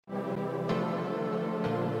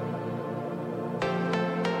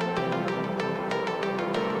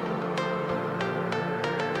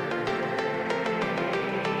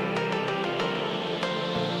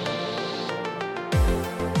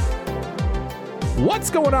What's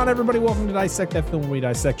going on, everybody? Welcome to Dissect That Film, where we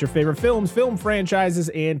dissect your favorite films, film franchises,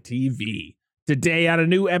 and TV. Today, on a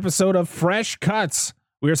new episode of Fresh Cuts,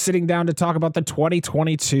 we are sitting down to talk about the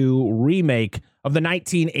 2022 remake of the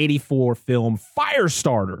 1984 film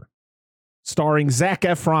Firestarter, starring Zac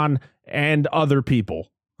Efron and other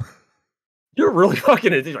people. You're really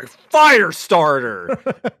fucking it. Like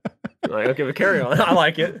Firestarter. Like, okay, but carry on. I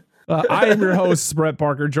like it. I am your host, Brett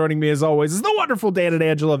Parker. Joining me, as always, is the wonderful Dan and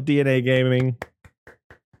Angela of DNA Gaming.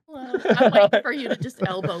 Well, I'm waiting for you to just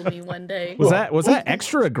elbow me one day. Was that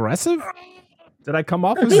extra aggressive? Did I come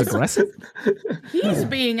off as aggressive? He's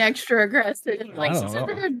being extra aggressive. Like, he's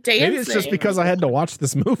over there dancing. Maybe it's just because I had to watch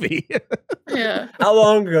this movie. Yeah. How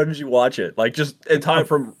long ago did you watch it? Like, just in time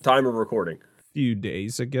from time of recording? A few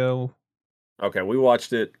days ago. Okay, we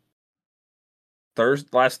watched it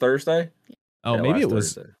last Thursday. Oh, Yeah, maybe last it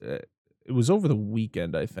was. Thursday. It was over the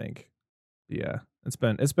weekend, I think. Yeah, it's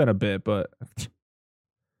been a bit, but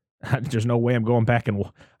there's no way I'm going back and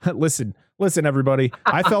listen, everybody.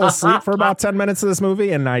 I fell asleep for about 10 minutes of this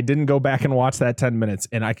movie, and I didn't go back and watch that 10 minutes,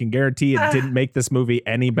 and I can guarantee it didn't make this movie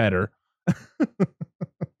any better.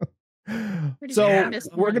 So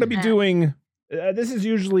we're going to be doing. This is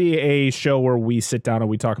usually a show where we sit down and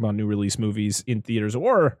we talk about new release movies in theaters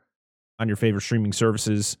or on your favorite streaming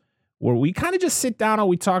services, where we kind of just sit down and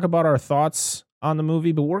we talk about our thoughts on the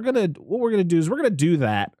movie. But what we're gonna do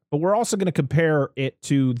that, but we're also gonna compare it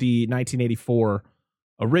to the 1984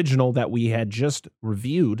 original that we had just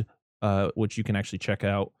reviewed, which you can actually check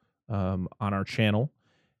out on our channel.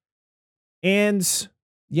 And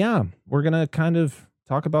yeah, we're gonna kind of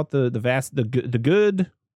talk about the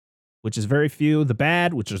good, which is very few, the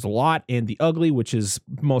bad, which is a lot, and the ugly, which is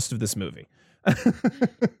most of this movie.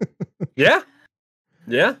 Yeah.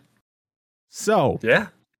 So Yeah.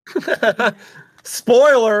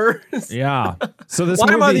 Spoiler. Yeah. So this.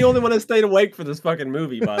 Why am I movie- the only one that stayed awake for this fucking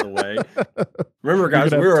movie? By the way, remember,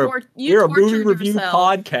 guys, You're we're a movie tortured review yourself.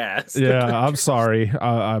 podcast. Yeah, I'm sorry.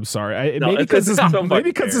 I'm sorry. No, Maybe it's because not so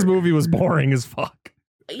fucking this fair. movie was boring as fuck.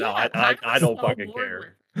 No, Yeah, I don't so fucking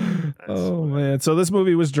bored. care. Oh man. So this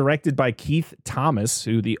movie was directed by Keith Thomas,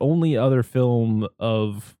 who the only other film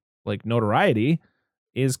of like notoriety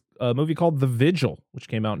is a movie called The Vigil, which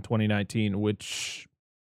came out in 2019, which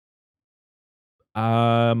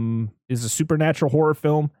is a supernatural horror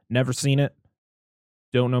film. Never seen it.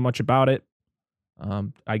 Don't know much about it.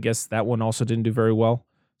 I guess that one also didn't do very well.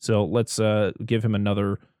 So let's give him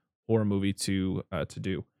another horror movie to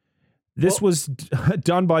do. This was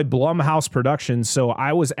done by Blumhouse Productions, so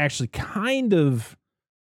I was actually kind of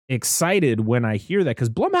excited when I hear that, because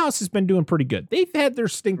Blumhouse has been doing pretty good. They've had their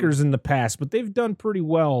stinkers in the past, but they've done pretty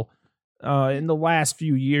well in the last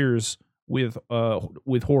few years with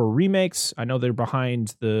horror remakes. I know they're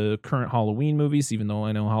behind the current Halloween movies, even though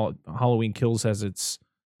I know Halloween Kills has its,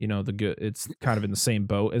 it's kind of in the same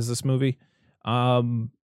boat as this movie.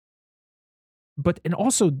 But and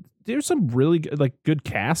also there's some really good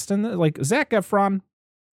cast in like Zac Efron.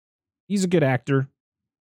 He's a good actor.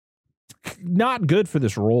 Not good for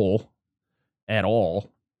this role at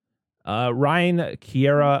all. Ryan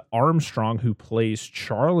Kiera Armstrong, who plays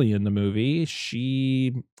Charlie in the movie,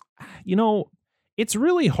 she, it's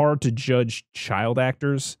really hard to judge child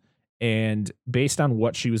actors, and based on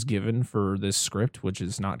what she was given for this script, which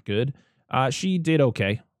is not good, she did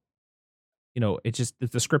okay. It just,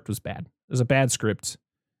 the script was bad. It was a bad script.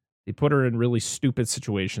 They put her in really stupid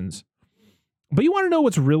situations. But you want to know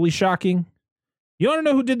what's really shocking? You want to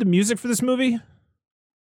know who did the music for this movie?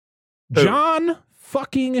 Who? John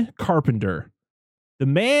fucking Carpenter. The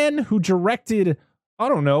man who directed, I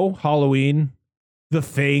don't know, Halloween, The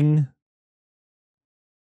Thing.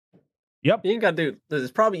 Yep. You ain't got to do.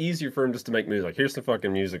 It's probably easier for him just to make music. Like, here's the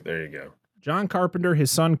fucking music. There you go. John Carpenter, his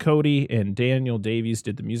son Cody, and Daniel Davies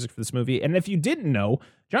did the music for this movie. And if you didn't know,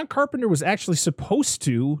 John Carpenter was actually supposed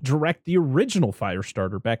to direct the original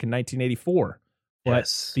Firestarter back in 1984. But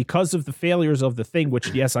Yes. because of the failures of The Thing, which,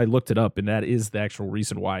 yes, I looked it up, and that is the actual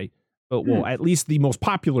reason why, but well, at least the most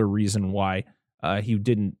popular reason why he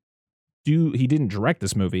didn't direct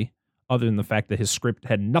this movie, other than the fact that his script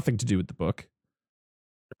had nothing to do with the book.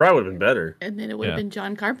 It probably would have been better. And then it would have been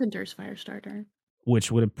John Carpenter's Firestarter.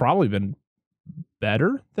 Which would have probably been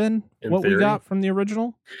better than In what we theory. got from the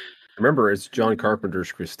original. Remember, it's John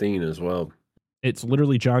Carpenter's Christine as well. It's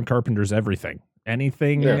literally John Carpenter's everything.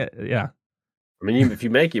 Anything, yeah. I mean, if you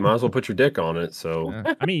make it, you might as well put your dick on it. So,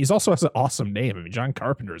 I mean, he's also has an awesome name. I mean, John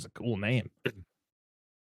Carpenter is a cool name.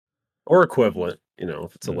 or equivalent,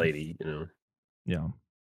 if it's a lady, Yeah.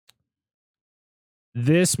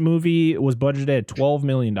 This movie was budgeted at $12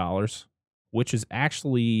 million, which is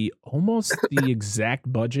actually almost the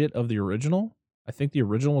exact budget of the original. I think the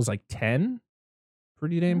original was like 10.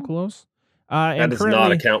 Pretty damn Oh. close. That And does currently,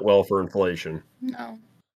 not account well for inflation. No.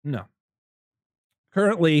 no.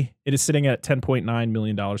 Currently, it is sitting at $10.9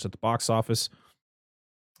 million at the box office.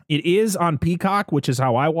 It is on Peacock, which is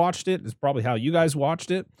how I watched it. It's probably how you guys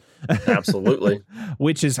watched it. Absolutely.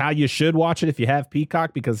 Which is how you should watch it if you have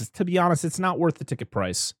Peacock, because to be honest, it's not worth the ticket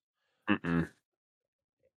price. Mm-mm.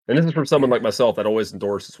 And this is from someone like myself that always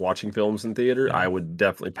endorses watching films in theater. Yeah. I would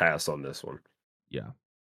definitely pass on this one. Yeah.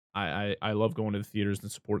 I love going to the theaters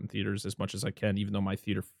and supporting theaters as much as I can, even though my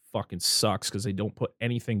theater fucking sucks because they don't put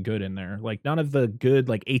anything good in there. Like none of the good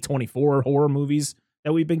like A24 horror movies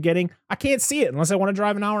that we've been getting. I can't see it unless I want to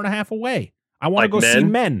drive an hour and a half away. I want to Like go see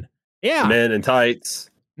Men? Men. Yeah. Men in tights.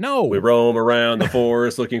 No. We roam around the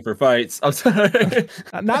forest looking for fights. I'm sorry.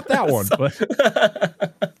 Not that one,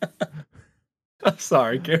 but I'm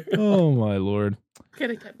sorry, Gary. oh my lord. Could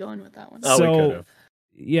have kept going with that one. Oh, we So, could've.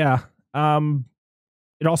 yeah.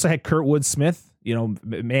 It also had Kurtwood Smith, you know,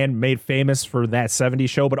 man made famous for that 70s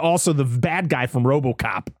show, but also the bad guy from RoboCop.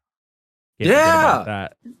 Can't forget Yeah. about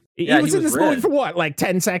that. Yeah, he was he in was this movie red. for what, like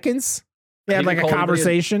 10 seconds? They He had didn't like a call anybody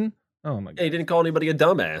conversation. Oh my Hey, god. he didn't call anybody a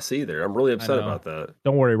dumbass either. I'm really upset know. about that.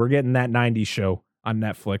 Don't worry, we're getting that 90s show on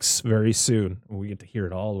Netflix very soon. We get to hear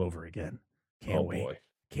it all over again. Can't wait. Boy.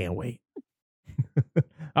 Can't wait.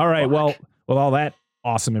 All right, well, with all that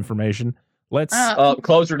awesome information, let's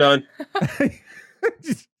Clothes are done.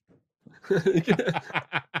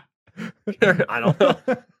 I don't know.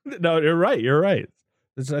 No, you're right. You're right.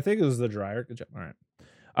 I think it was the dryer. Good job. All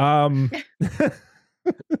right.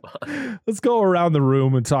 Let's go around the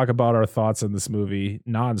room and talk about our thoughts on this movie,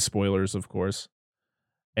 non-spoilers, of course.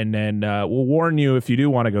 And then we'll warn you if you do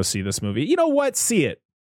want to go see this movie. You know what? See it.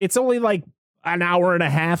 It's only like an hour and a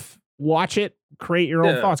half. Watch it. Create your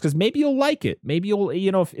own thoughts because maybe you'll like it. Maybe you'll,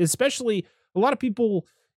 you know, especially a lot of people,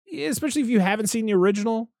 especially if you haven't seen the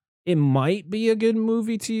original, it might be a good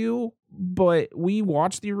movie to you. But we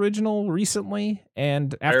watched the original recently,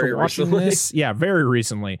 and after Very watching recently? this, yeah, very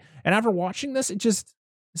recently, and after watching this, it's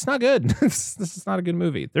not good. This is not a good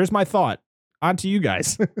movie. There's my thought. On to you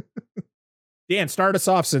guys. Dan, start us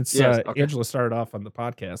off since Yes, okay. Angela started off on the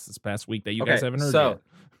podcast this past week that you guys haven't heard yet.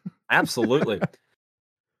 Absolutely.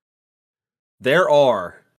 There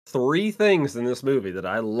are 3 things in this movie that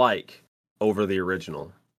I like over the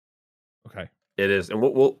original. Okay. It is, and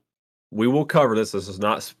we will cover this. This is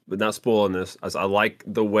not spoiling this. As I like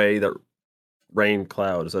the way that Rain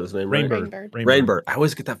Cloud, is that his name? right? Rainbird. Rainbird. I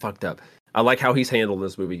always get that fucked up. I like how he's handled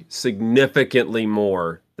this movie significantly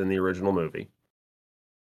more than the original movie.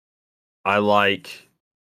 I like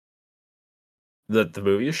that the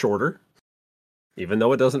movie is shorter, even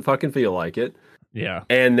though it doesn't fucking feel like it. Yeah.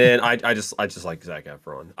 And then I just like Zac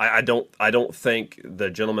Efron. I don't think the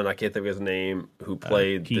gentleman, I can't think of his name, who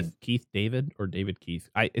played Keith David or David Keith.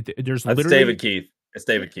 There's It's literally David Keith. It's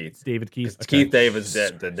David Keith. It's David Keith. It's Keith David's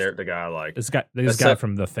the guy I like. This guy That's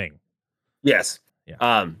from The Thing. Yes.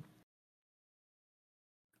 Yeah.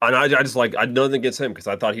 And I just like, I know that gets him because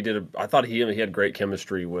I thought he had great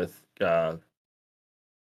chemistry with The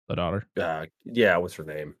daughter. yeah, what's her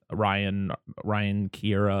name? Ryan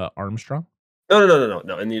Kiera Armstrong. No.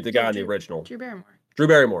 And the guy in the original. Drew Barrymore. Drew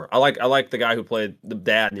Barrymore. I like the guy who played the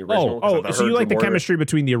dad in the original. 'cause I thought So you her like the Drew Barrymore- chemistry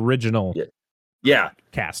between the original Yeah.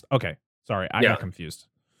 cast. Okay. Sorry, I Yeah. got confused.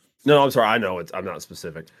 No, I'm sorry. I know I'm not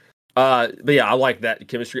specific. But yeah, I like that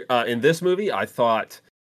chemistry. In this movie, I thought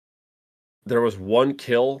there was one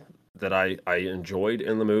kill that I enjoyed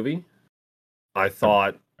in the movie. I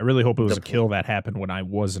thought, I really hope it was The a kill that happened when I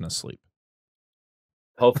wasn't asleep.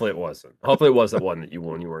 hopefully it wasn't. Hopefully it wasn't one that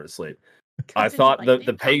when you weren't asleep. I thought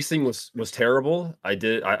the pacing was terrible.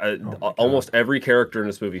 Almost every character in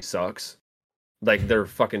this movie sucks. Like they're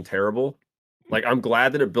fucking terrible. Like I'm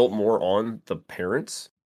glad that it built more on the parents.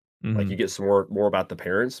 Like you get some more about the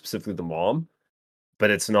parents, specifically the mom, but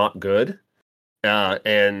it's not good.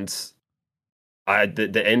 And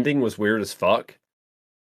the ending was weird as fuck,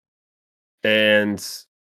 and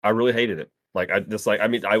I really hated it. Like I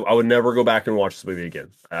would never go back and watch this movie again.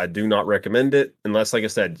 I do not recommend it unless, like I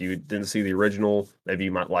said, you didn't see the original. Maybe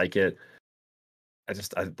you might like it.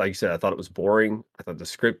 Like you said, I thought it was boring. I thought the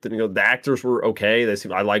script didn't go. The actors were okay.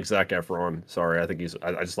 I like Zac Efron. Sorry, I think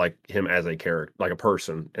I just like him as a character, like a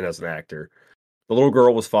person, and as an actor. The little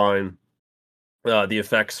girl was fine. The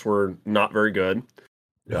effects were not very good.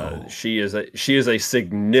 No. She is a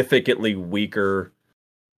significantly weaker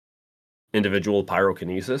individual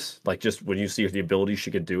pyrokinesis. Like just when you see the abilities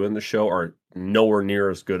she could do in the show are nowhere near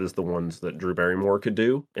as good as the ones that Drew Barrymore could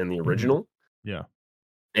do in the original. Yeah.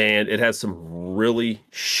 And it has some really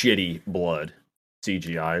shitty blood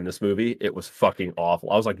CGI in this movie. It was fucking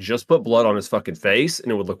awful. I was like, just put blood on his fucking face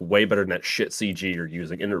and it would look way better than that shit CG you're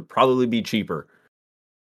using. And it would probably be cheaper.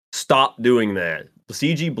 Stop doing that. The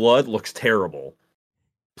CG blood looks terrible.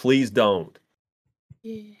 Please don't.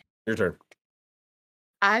 Yeah. Your turn.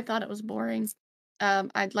 I thought it was boring.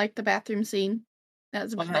 I liked the bathroom scene. That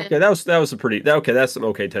was about Okay, it. that was a pretty okay. That's some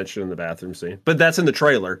okay tension in the bathroom scene, but that's in the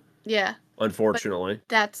trailer. Yeah, Unfortunately,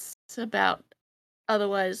 that's about.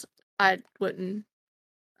 Otherwise, I wouldn't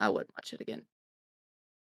watch it again.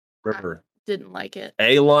 remember, Didn't like it.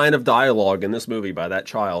 a line of dialogue in this movie by that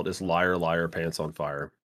child is "Liar, liar, pants on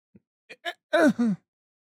fire."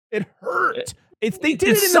 It hurt. They did It's it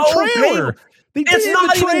in the so trailer. painful. They did It's it in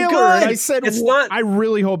not the even trailer, good. and I said, It's not- I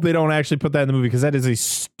really hope they don't actually put that in the movie because that is a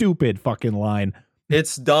stupid fucking line.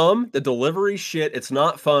 It's dumb. The delivery shit. It's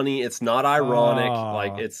not funny. It's not ironic.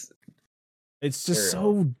 Like it's just Very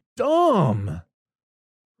so dumb.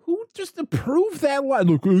 Who just approved that line?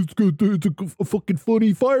 Look, it's good. It's a fucking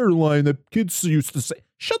funny fire line that kids used to say.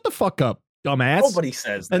 Shut the fuck up, dumbass. nobody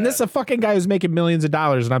says that. And this is a fucking guy who's making millions of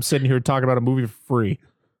dollars, and I'm sitting here talking about a movie for free.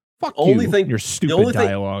 Fuck Only you, thing- your the stupid only thing-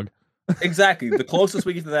 dialogue. Exactly. The closest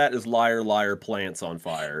we get to that is "Liar, liar, plants on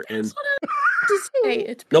fire." And That's what I was to say.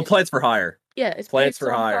 It's no plants for hire. yeah, it's Plants plants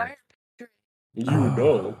for on hire. fire. You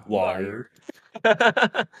know, liar.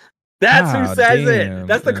 That's who Ah, says damn, it.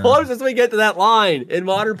 That's the yeah. closest we get to that line in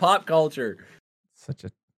modern pop culture. Such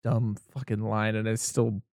a dumb fucking line, and it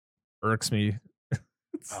still irks me.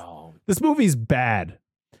 Oh, This movie's bad.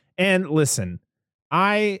 And listen,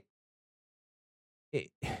 I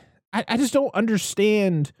just don't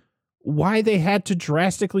understand why they had to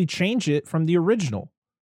drastically change it from the original.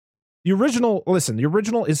 The original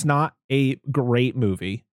is not a great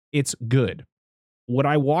movie. It's good. Would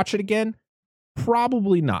I watch it again?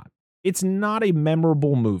 Probably not. It's not a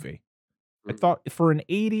memorable movie. I thought for an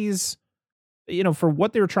 80s, for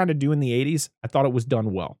what they were trying to do in the 80s, I thought it was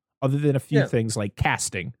done well. Other than a few things like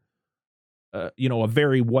casting. A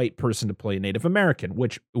very white person to play a Native American,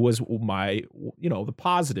 which was my, the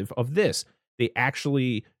positive of this. They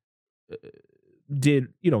actually did,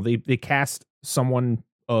 they cast someone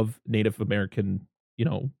of Native American,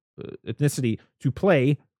 ethnicity to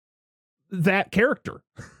play that character.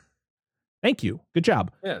 Thank you. Good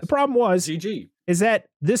job. yes. The problem GG. is that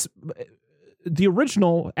the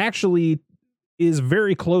original actually is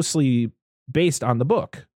very closely based on the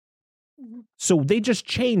book. So they just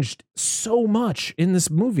changed so much in this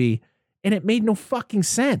movie, and it made no fucking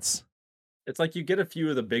sense. It's like you get a few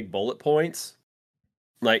of the big bullet points,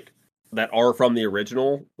 like that are from the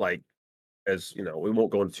original. Like, as you know, we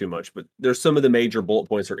won't go into too much, but there's some of the major bullet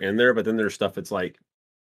points are in there. But then there's stuff. It's like,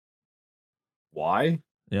 why?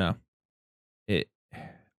 Yeah.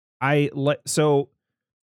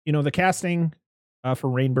 The casting for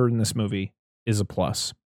Rainbird in this movie is a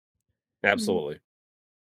plus. Absolutely.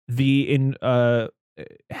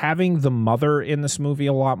 Having the mother in this movie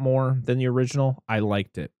a lot more than the original, I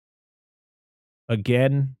liked it.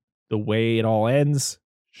 Again, the way it all ends,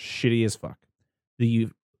 shitty as fuck. The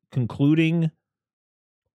concluding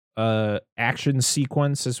action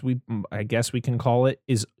sequence, I guess we can call it,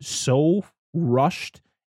 is so rushed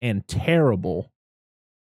and terrible.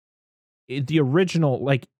 The original,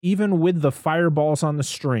 like, even with the fireballs on the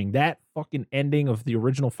string, that fucking ending of the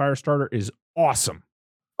original Firestarter is awesome.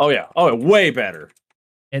 Oh yeah. Oh, way better.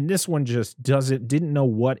 And this one just didn't know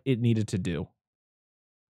what it needed to do.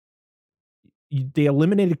 They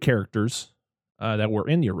eliminated characters that were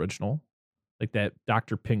in the original, like that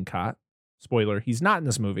Dr. Pincott. Spoiler, he's not in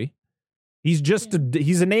this movie. He's just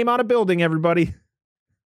he's a name on a building, everybody.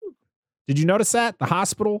 Did you notice that? The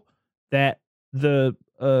hospital that the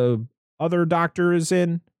other doctor is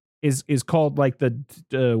in is called like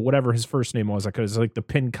the whatever his first name was. Like it was like the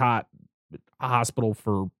Pincott Hospital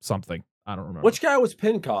for something. I don't remember. Which guy was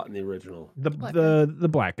Pincott in the original? The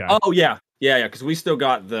black guy. Oh yeah. Because we still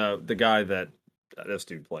got the guy that this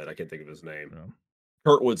dude played. I can't think of his name. Yeah.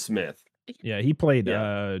 Kurtwood Smith. Yeah, he played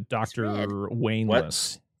Yeah. Dr. Red.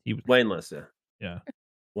 Wayneless. He was Wayneless, yeah. yeah.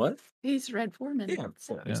 What? He's Red Foreman. Yeah,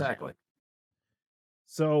 exactly.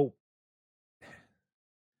 So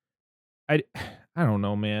I don't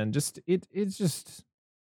know, man. Just it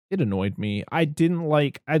annoyed me. I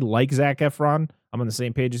like Zac Efron. I'm on the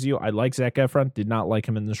same page as you. I like Zac Efron. Did not like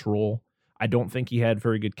him in this role. I don't think he had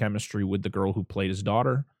very good chemistry with the girl who played his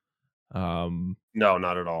daughter. No,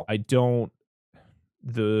 not at all.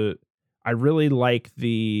 I really like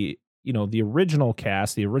the original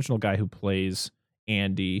cast, the original guy who plays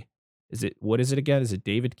Andy. What is it again? Is it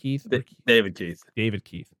David Keith? David Keith. David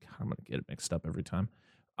Keith. God, I'm gonna get it mixed up every time.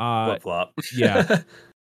 Flip flop. yeah.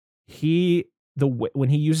 When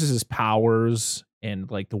he uses his powers and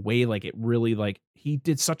like the way like it really like he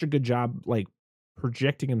did such a good job like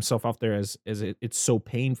projecting himself out there as it's so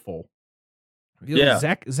painful. Yeah.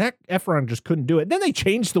 Zac Efron just couldn't do it. Then they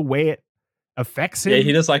changed the way it affects him. Yeah,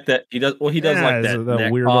 he does like that. He does like that the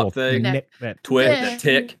neck weird pop little thing, that twit, Yeah. that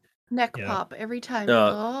tick. Neck Yeah. pop every time.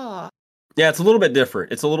 Yeah, it's a little bit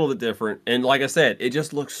different. It's a little bit different, and like I said, it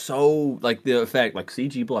just looks so like the effect, like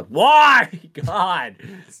CG blood. Why, God,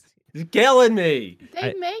 it's killing me.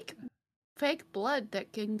 They make fake blood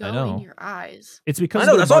that can go know. in your eyes. It's because I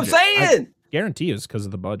know of the that's what I'm budget. saying. Guarantee it's because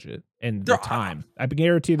of the budget and the time. I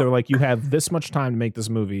guarantee they're like, you have this much time to make this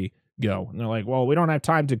movie go. And they're like, well, we don't have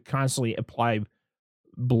time to constantly apply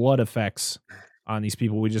blood effects on these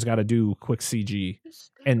people. We just got to do quick CG.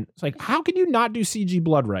 And it's like, how can you not do CG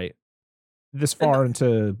blood right this far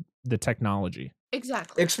into the technology?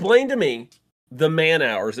 Exactly. Explain to me the man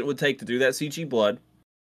hours it would take to do that CG blood,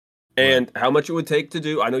 and how much it would take to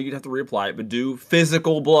do. I know you'd have to reapply it, but do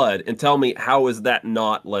physical blood, and tell me how is that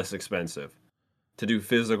not less expensive to do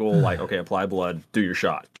physical? Like, okay, apply blood, do your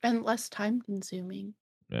shot, And less time consuming.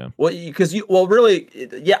 Yeah. Well, because really,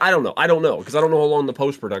 yeah, I don't know, because I don't know how long the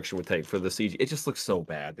post production would take for the CG. It just looks so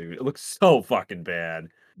bad, dude. It looks so fucking bad.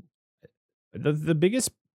 The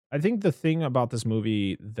biggest, I think the thing about this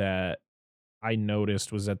movie that I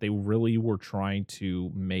noticed was that they really were trying to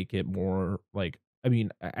make it more like, I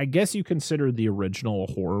mean, I guess you consider the original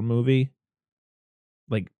a horror movie.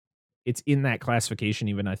 Like, it's in that classification,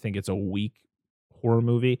 even I think it's a weak horror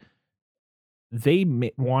movie. They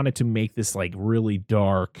wanted to make this like really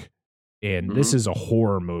dark, and this is a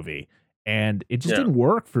horror movie, and it just didn't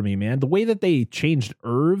work for me, man. The way that they changed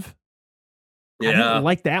Irv, I didn't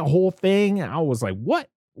like that whole thing. I was like, what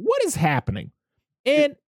is happening?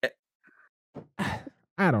 And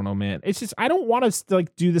I don't know, man. It's just, I don't want to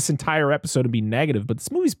like do this entire episode and be negative, but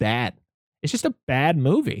this movie's bad. It's just a bad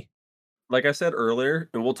movie. Like I said earlier,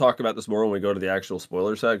 and we'll talk about this more when we go to the actual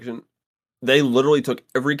spoiler section. They literally took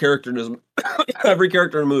every character in this, every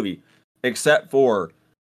character in the movie, except for,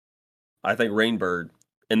 I think, Rainbird,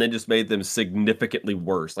 and they just made them significantly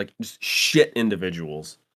worse, like just shit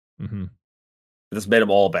individuals. Mm-hmm. Just made them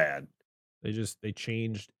all bad. They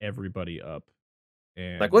changed everybody up.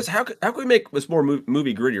 And like, how can we make this more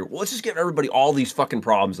movie grittier? Well, let's just give everybody all these fucking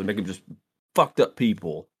problems and make them just fucked up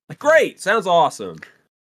people. Like, great, sounds awesome.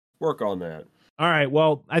 Work on that. All right,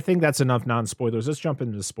 well, I think that's enough non-spoilers. Let's jump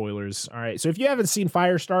into the spoilers. All right, so if you haven't seen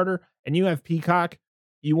Firestarter and you have Peacock,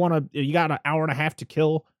 you got an hour and a half to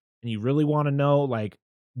kill, and you really want to know, like,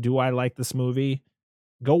 do I like this movie?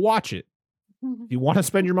 Go watch it. If you want to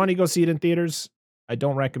spend your money, go see it in theaters. I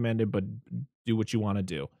don't recommend it, but do what you want to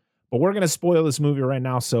do. But we're going to spoil this movie right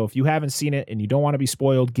now, so if you haven't seen it and you don't want to be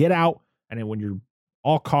spoiled, get out, and then when you're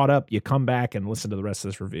all caught up, you come back and listen to the rest of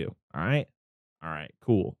this review. All right? All right,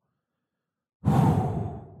 cool.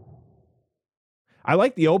 I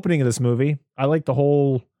like the opening of this movie. I like the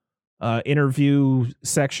whole interview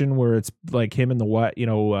section where it's like him and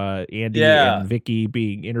Andy and Vicky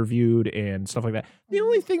being interviewed and stuff like that. The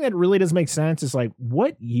only thing that really doesn't make sense is like,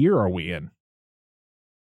 what year are we in?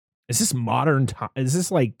 Is this modern time? Is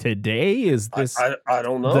this like today? Is this I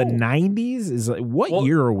don't know. The 90s? Is like, what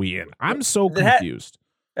year are we in? I'm so confused.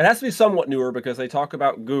 It has to be somewhat newer because they talk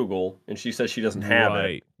about Google and she says she doesn't have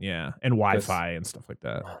it. Yeah, and Wi-Fi and stuff like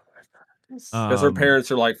that. Because her parents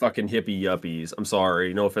are like fucking hippie yuppies. I'm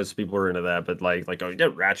sorry, no offense to people who are into that, but like, oh, you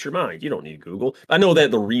rats your mind. You don't need Google. I know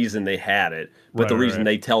that the reason they had it, but the reason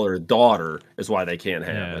they tell her daughter is why they can't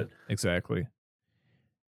have it. Exactly.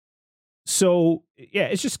 So yeah,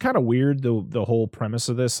 it's just kind of weird the whole premise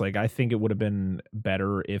of this. Like, I think it would have been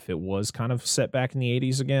better if it was kind of set back in the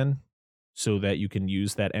 80s again, so that you can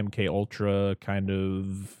use that MK Ultra kind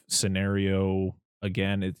of scenario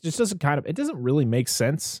again. It just it doesn't really make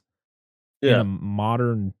sense. In a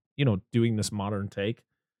modern, doing this modern take.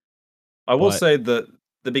 I will say the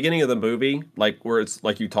beginning of the movie, like where it's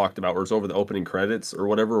like you talked about, where it's over the opening credits or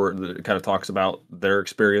whatever, where it kind of talks about their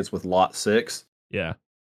experience with Lot 6. Yeah.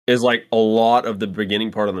 Is like a lot of the beginning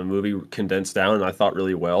part of the movie condensed down, and I thought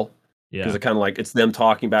really well. Yeah. Because it kind of like, it's them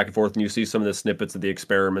talking back and forth, and you see some of the snippets of the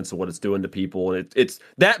experiments and what it's doing to people, and it's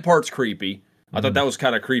that part's creepy. Mm-hmm. I thought that was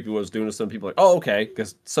kind of creepy what it's doing to some people. Like, oh, okay,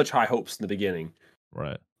 because such high hopes in the beginning.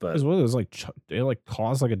 Right. But it was like they like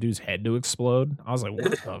caused like a dude's head to explode. I was like, what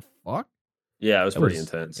the fuck? Yeah, it was pretty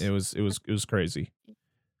intense. It was crazy.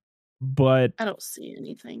 But I don't see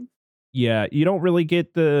anything. Yeah, you don't really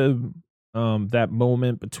get the that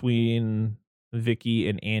moment between Vicky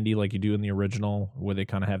and Andy like you do in the original, where they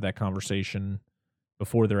kind of have that conversation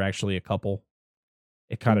before they're actually a couple.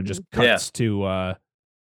 It kind of just cuts to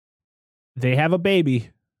they have a baby,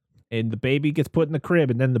 and the baby gets put in the crib,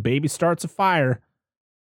 and then the baby starts a fire.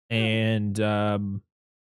 And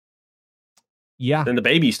yeah. Then the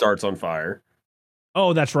baby starts on fire.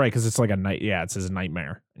 Oh, that's right, because it's like a night. Yeah, it says a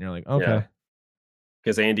nightmare, and you're like, okay,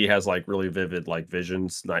 because Andy has like really vivid like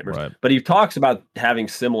visions, nightmares. Right. But he talks about having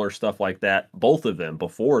similar stuff like that, both of them,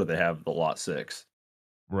 before they have the Lot 6.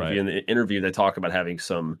 right. In the interview, they talk about having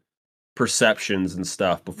some perceptions and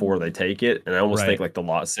stuff before they take it, and I almost think like the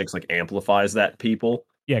Lot 6 like amplifies that people.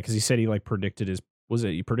 Yeah, because he said he like predicted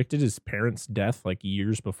he predicted his parents' death like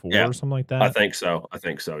years before or something like that. I think so.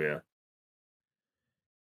 Yeah.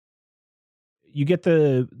 You get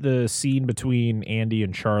the scene between Andy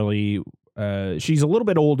and Charlie. She's a little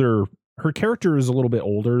bit older. Her character is a little bit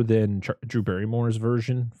older than Drew Barrymore's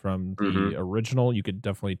version from the original. You could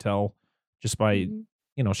definitely tell just by,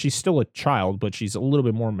 she's still a child, but she's a little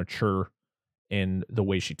bit more mature in the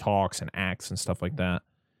way she talks and acts and stuff like that.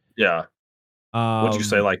 Yeah. What'd you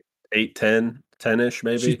say, like 8, 10, 10-ish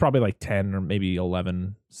maybe? She's probably like 10 or maybe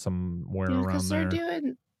 11, somewhere around there.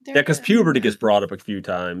 Because puberty gets brought up a few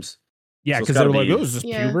times. Yeah, because they're like, oh, is this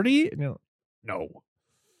puberty? No.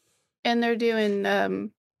 And they're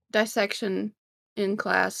doing dissection in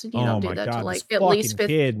class. And you don't do that till like at least fifth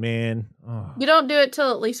kid, man. Oh. You don't do it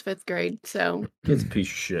till at least 5th grade. So kid's a piece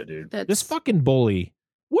of shit, dude. This fucking bully.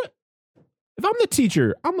 What? If I'm the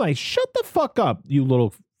teacher, I'm like, shut the fuck up, you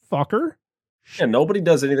little fucker. Yeah, nobody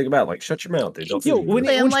does anything about it. Like, shut your mouth, dude. Don't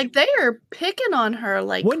they are picking on her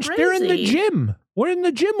like crazy. They're in the gym. We're in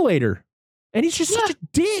the gym later. And he's just such a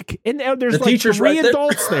dick. And there's the like 3 right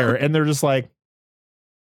adults there. And they're just like,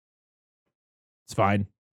 it's fine.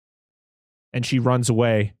 And she runs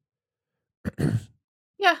away.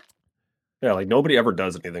 Yeah. Yeah, like nobody ever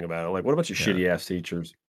does anything about it. Like, what about you shitty ass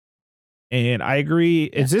teachers? And I agree.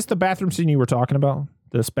 Is this the bathroom scene you were talking about?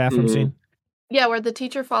 This bathroom scene? Yeah, where the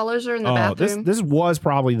teacher follows her in the bathroom. This was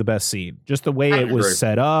probably the best scene. Just the way it was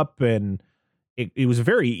set up, and it was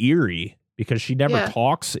very eerie because she never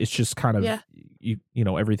talks. It's just kind of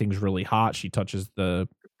everything's really hot. She touches the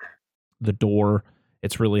door.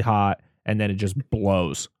 It's really hot, and then it just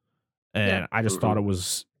blows. And I just thought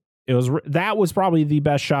that was probably the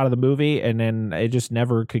best shot of the movie, and then it just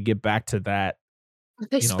never could get back to that.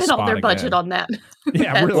 They spent all their budget on that.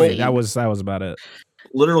 Yeah, that really. Scene. That was about it.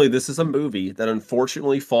 Literally, this is a movie that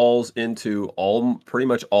unfortunately falls into pretty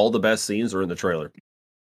much all the best scenes are in the trailer.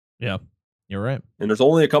 Yeah, you're right. And there's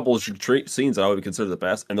only a couple of scenes that I would consider the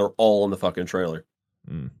best, and they're all in the fucking trailer.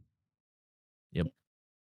 Yep.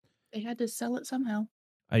 They had to sell it somehow.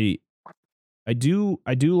 I do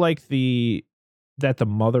like that the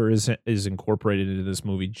mother is incorporated into this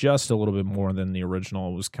movie just a little bit more than the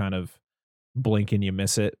original. It was kind of blink and you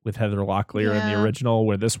miss it with Heather Locklear in the original,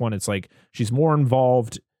 where this one it's like she's more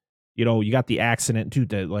involved. You got the accident too,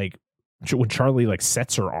 that like when Charlie like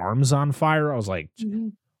sets her arms on fire. I was like,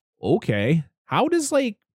 okay, how does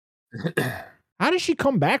she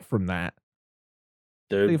come back from that?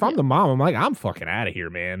 Dude, like, if I'm the mom, I'm like, I'm fucking out of here,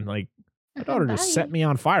 man. Like, my daughter just set me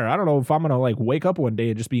on fire. I don't know if I'm gonna like wake up one day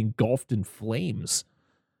and just be engulfed in flames.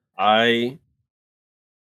 I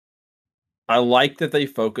like that they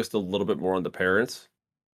focused a little bit more on the parents,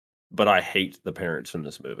 but I hate the parents in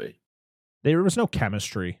this movie. There was no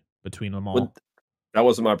chemistry between them all. That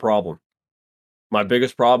wasn't my problem. My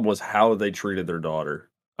biggest problem was how they treated their daughter.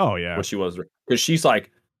 Oh yeah, when she was there, because she's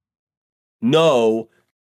like, no,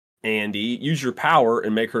 Andy, use your power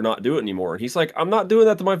and make her not do it anymore. And he's like, I'm not doing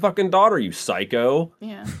that to my fucking daughter, you psycho.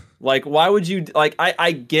 Yeah. Like, why would you, like,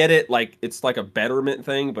 I get it, like, it's like a betterment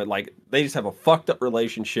thing, but, like, they just have a fucked up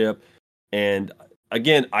relationship, and,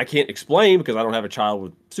 again, I can't explain because I don't have a child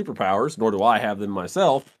with superpowers, nor do I have them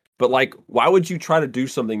myself, but, like, why would you try to do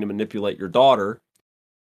something to manipulate your daughter?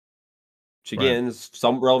 Which, again, is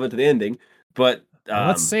somewhat relevant to the ending, but,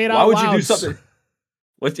 let's say it why out would loud. you do something?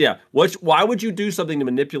 Why would you do something to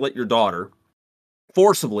manipulate your daughter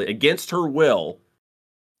forcibly against her will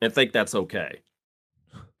and think that's okay?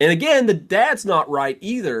 And again, the dad's not right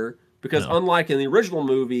either, because unlike in the original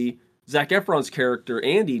movie, Zac Efron's character,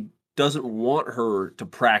 Andy, doesn't want her to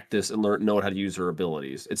practice and know how to use her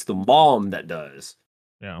abilities. It's the mom that does.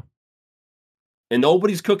 Yeah. And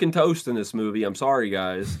nobody's cooking toast in this movie. I'm sorry,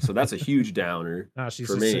 guys. So that's a huge downer. She's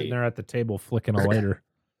for just me. sitting there at the table flicking a lighter.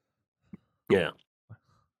 Yeah.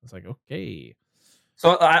 It's like, okay.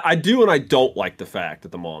 So I do and I don't like the fact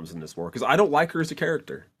that the mom's in this more, because I don't like her as a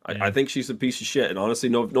character. I think she's a piece of shit. And honestly,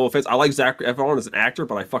 no offense. I like Zac Efron as an actor,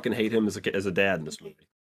 but I fucking hate him as a dad in this movie.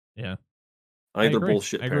 Yeah. I think they're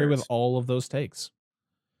bullshit I parents. agree with all of those takes.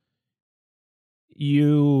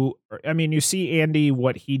 You see Andy,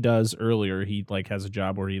 what he does earlier. He like has a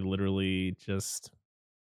job where he literally just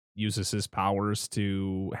uses his powers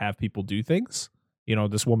to have people do things.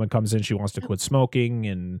 This woman comes in, she wants to quit smoking,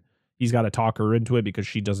 and he's got to talk her into it because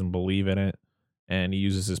she doesn't believe in it. And he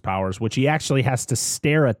uses his powers, which he actually has to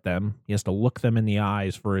stare at them. He has to look them in the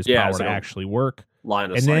eyes for his power to actually work.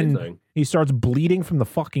 Line of sight thing. He starts bleeding from the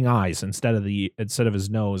fucking eyes instead of his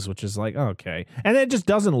nose, which is like, okay. And it just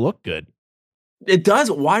doesn't look good. It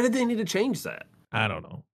does. Why did they need to change that? I don't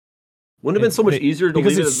know. Wouldn't it have been so much easier to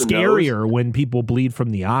because leave it's it scarier when people bleed from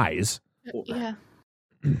the eyes. Yeah.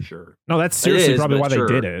 Sure. No, that's seriously probably why they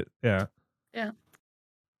did it. Yeah. Yeah.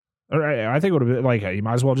 All right, I think it would have been like you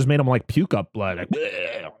might as well just made him like puke up blood. Like,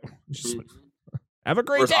 just, have a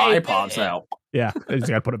great day. Eye pops out. Yeah, I just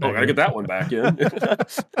gotta put it back. Gotta get that one back in.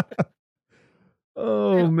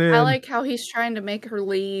 Oh man, I like how he's trying to make her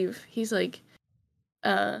leave. He's like,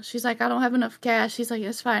 she's like, I don't have enough cash. He's like,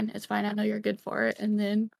 it's fine. I know you're good for it. And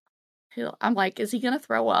then I'm like, is he gonna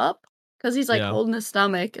throw up? Because he's like holding his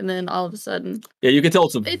stomach, and then all of a sudden, you can tell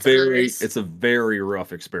it's a very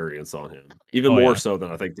rough experience on him. Even more so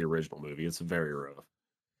than I think the original movie. It's very rough.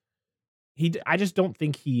 I just don't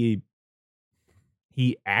think he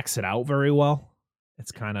acts it out very well.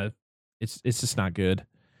 It's kind of it's just not good.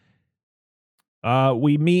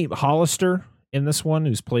 We meet Hollister in this one,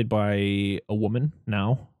 who's played by a woman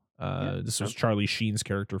now. This was Charlie Sheen's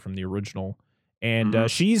character from the original, and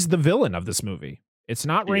she's the villain of this movie. It's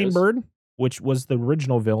not Rainbird, which was the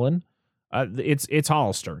original villain. It's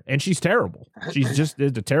Hollister, and she's terrible. She's just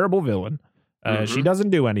a terrible villain. She doesn't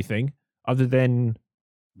do anything other than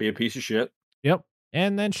be a piece of shit. Yep.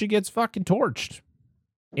 And then she gets fucking torched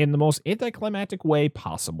in the most anticlimactic way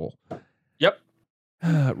possible. Yep.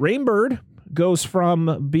 Rainbird goes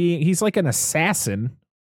from he's like an assassin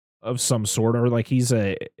of some sort, or like he's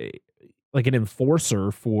like an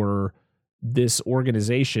enforcer for this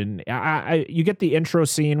organization. You get the intro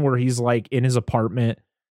scene where he's like in his apartment,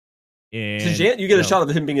 and you get a shot of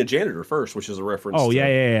him being a janitor first, which is a reference. Oh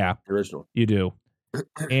yeah, the original. You do.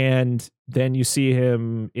 And then you see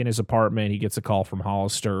him in his apartment. He gets a call from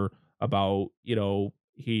Hollister about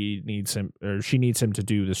he needs him, or she needs him to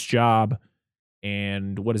do this job.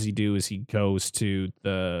 And what does he do? Is he goes to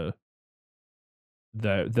the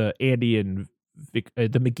Andy and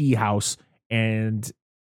the McGee house, and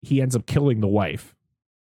he ends up killing the wife.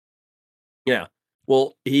 Yeah.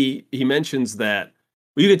 Well, he mentions that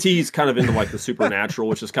you can see he's kind of into like the supernatural,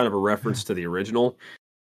 which is kind of a reference to the original,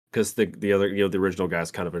 because the other the original guy's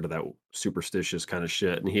kind of into that superstitious kind of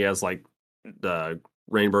shit, and he has like the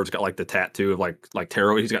Rainbird's got like the tattoo of like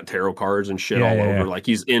tarot. He's got tarot cards and shit all over. Like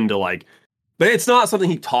he's into like, but it's not something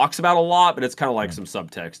he talks about a lot. But it's kind of like some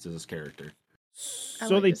subtext to his character.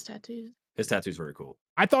 So his tattoos. His tattoo's very cool.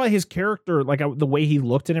 I thought his character, like the way he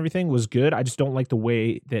looked and everything, was good. I just don't like the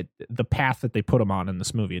way that the path that they put him on in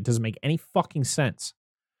this movie. It doesn't make any fucking sense.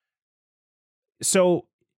 So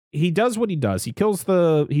he does what he does.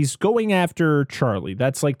 He's going after Charlie.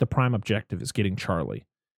 That's like the prime objective, is getting Charlie.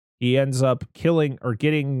 He ends up killing or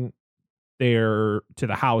getting there to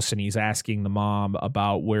the house, and he's asking the mom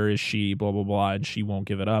about where is she, blah, blah, blah, and she won't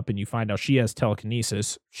give it up. And you find out she has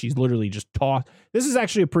telekinesis. She's literally just This is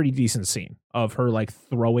actually a pretty decent scene of her like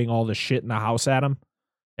throwing all the shit in the house at him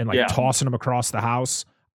and like tossing him across the house.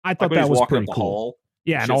 I thought that was pretty cool.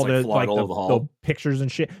 Yeah, and all the like the pictures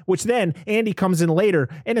and shit. Which then Andy comes in later,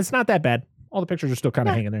 and it's not that bad. All the pictures are still kind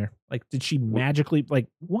of hanging there. Like, did she magically like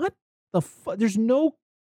what the fuck? There's no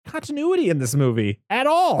continuity in this movie at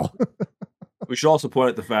all. We should also point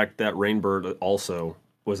out the fact that Rainbird also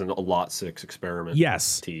was in a Lot 6 experiment.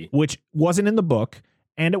 Yes, which wasn't in the book,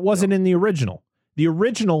 and it wasn't in the original. The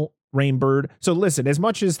original Rainbird. So listen, as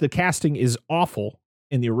much as the casting is awful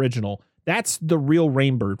in the original, that's the real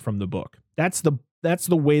Rainbird from the book. That's the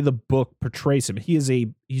way the book portrays him. He's a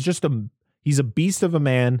beast of a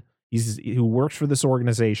man. Who works for this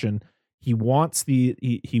organization. He wants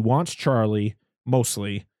he wants Charlie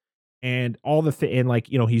mostly. And all the and like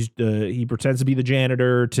he pretends to be the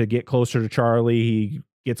janitor to get closer to Charlie. He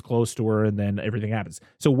gets close to her, and then everything happens.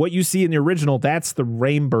 So what you see in the original, that's the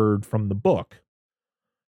Rainbird from the book.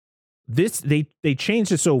 This they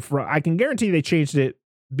changed it so I can guarantee they changed it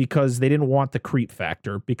because they didn't want the creep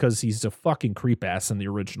factor, because he's a fucking creep ass in the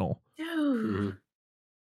original. Dude,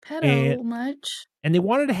 pedo much. And they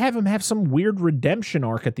wanted to have him have some weird redemption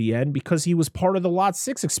arc at the end because he was part of the Lot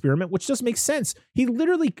 6 experiment, which does make sense. He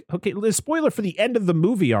literally, spoiler for the end of the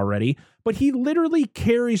movie already, but he literally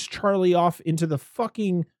carries Charlie off into the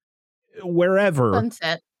fucking wherever.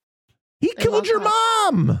 Sunset. He killed your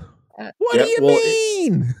mom. What do you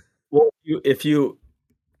mean? If you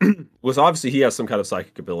was obviously he has some kind of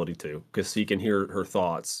psychic ability too, because he can hear her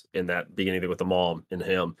thoughts in that beginning with the mom and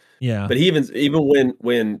him. Yeah. But even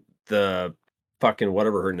when the fucking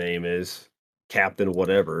whatever her name is captain,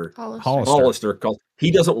 whatever, Hollister. He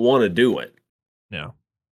doesn't want to do it. No.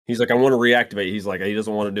 He's like, I want to reactivate. He's like, he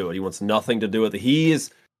doesn't want to do it. He wants nothing to do with it. He's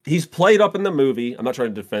played up in the movie. I'm not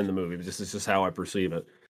trying to defend the movie, but this is just how I perceive it.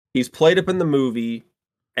 He's played up in the movie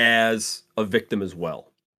as a victim as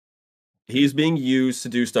well. He's being used to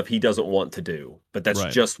do stuff he doesn't want to do, but that's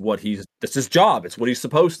just that's his job. It's what he's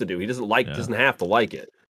supposed to do. He doesn't have to like it.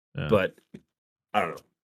 Yeah. But I don't know.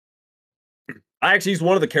 He's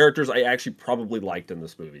one of the characters I actually probably liked in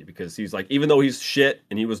this movie because he's like, even though he's shit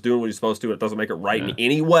and he was doing what he's supposed to, it doesn't make it right in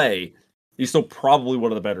any way. He's still probably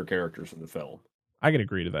one of the better characters in the film. I can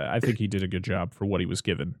agree to that. I think he did a good job for what he was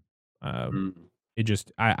given. It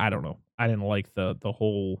just, I don't know. I didn't like the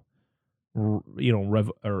whole,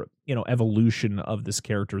 evolution of this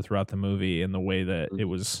character throughout the movie and the way that it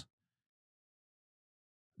was.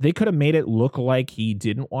 They could have made it look like he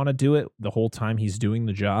didn't want to do it the whole time he's doing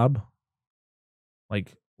the job.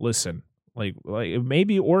 Like, listen, like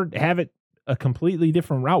maybe, or have it a completely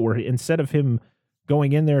different route where instead of him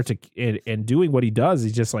going in there and doing what he does,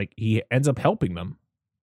 he's just like, he ends up helping them.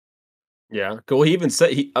 Yeah. Well, he even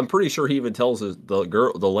said, I'm pretty sure he even tells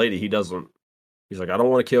the lady, he's like, I don't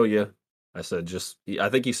want to kill you. I said, I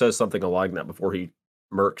think he says something along that before he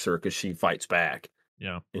murks her because she fights back.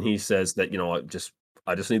 Yeah. And he says that,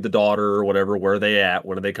 I just need the daughter or whatever. Where are they at?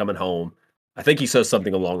 When are they coming home? I think he says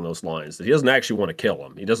something along those lines that he doesn't actually want to kill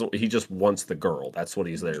him. He just wants the girl. That's what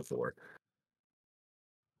he's there for.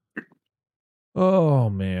 Oh,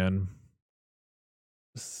 man.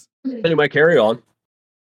 Anyway, carry on.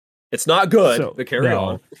 It's not good, but carry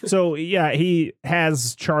on. So, yeah, he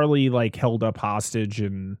has Charlie like held up hostage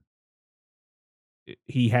and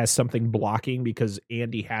he has something blocking because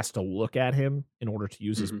Andy has to look at him in order to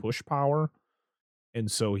use his push power. And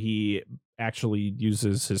so he actually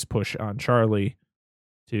uses his push on Charlie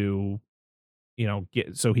to,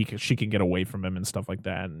 she can get away from him and stuff like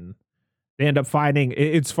that. And they end up finding.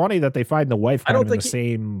 It's funny that they find the wife kind of in the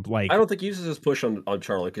same like. I don't think he uses his push on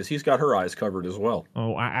Charlie because he's got her eyes covered as well.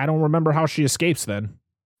 Oh, I don't remember how she escapes then.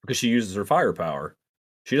 Because she uses her firepower.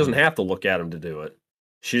 She doesn't have to look at him to do it.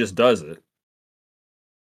 She just does it.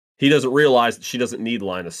 He doesn't realize that she doesn't need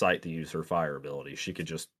line of sight to use her fire ability. She could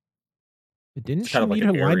just. Didn't she need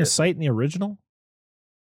her line of sight in the original?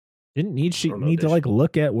 Need to like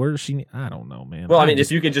look at where she? I don't know, man. Well, I mean,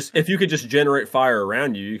 if you could just generate fire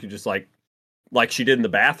around you, you could just like she did in the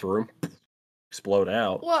bathroom, explode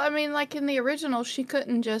out. Well, I mean, like in the original, she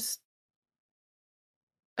couldn't just,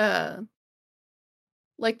 like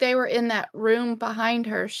they were in that room behind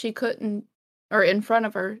her. She couldn't, or in front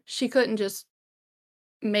of her, she couldn't just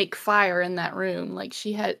make fire in that room. Like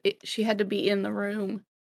she had to be in the room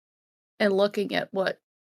and looking at what.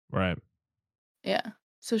 Right. Yeah.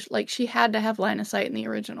 So like she had to have line of sight in the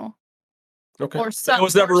original. Okay. Or it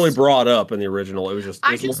was never really brought up in the original. It was just.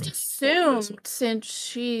 I just assumed since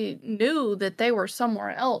she knew that they were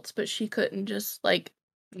somewhere else, but she couldn't just like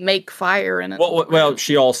make fire in it. Well,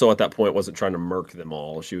 she also at that point wasn't trying to murk them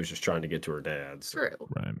all. She was just trying to get to her dad. So. True.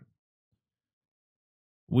 Right.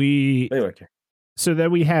 Anyway. So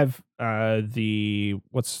then we have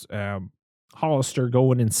Hollister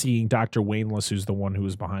going and seeing Dr. Wainless, who's the one who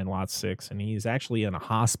was behind Lot 6, and he's actually in a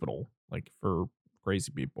hospital, like for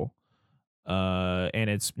crazy people. And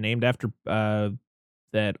it's named after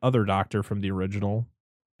that other doctor from the original,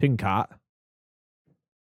 Pincott.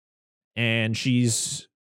 And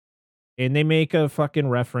they make a fucking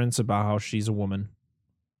reference about how she's a woman.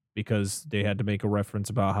 Because they had to make a reference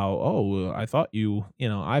about how, I thought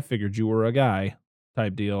I figured you were a guy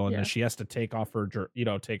type deal. And then she has to take off her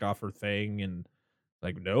thing and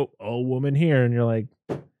like, nope, all woman here. And you're like,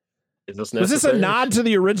 is this was this a nod to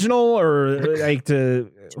the original or like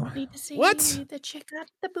to need to see what? The chick got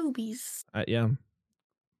the boobies. Yeah.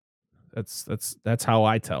 That's how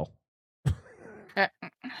I tell.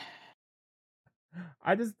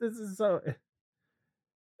 this is so.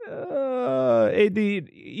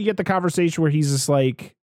 You get the conversation where he's just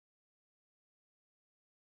like,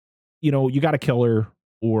 you got to kill her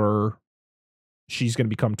or she's going to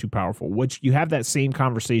become too powerful, which you have that same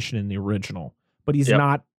conversation in the original, but he's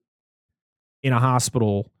not in a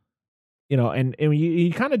hospital, and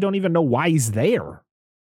you kind of don't even know why he's there.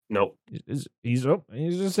 Nope. He's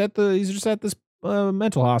just at this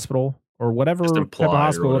mental hospital or whatever type of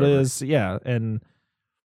hospital it is. Yeah. And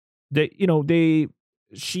that's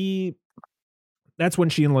when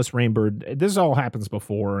she enlists Rainbird. This all happens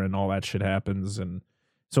before and all that shit happens. And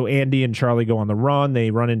so Andy and Charlie go on the run.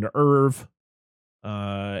 They run into Irv.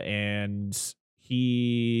 And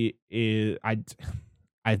he is,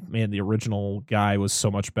 the original guy was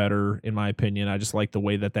so much better in my opinion. I just like the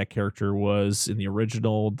way that character was in the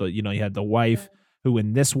original. You had the wife who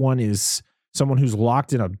in this one is someone who's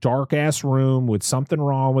locked in a dark ass room with something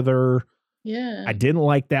wrong with her. Yeah. I didn't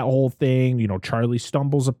like that whole thing. Charlie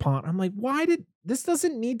stumbles upon. I'm like, why did this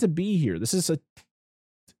doesn't need to be here? This is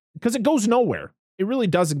because it goes nowhere. It really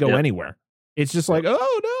doesn't go anywhere. It's just like,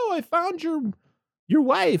 oh no, I found your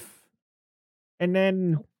wife. And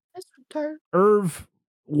then Irv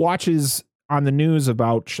watches on the news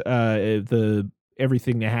about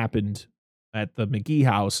everything that happened at the McGee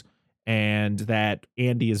house and that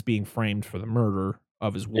Andy is being framed for the murder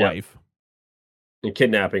of his wife. And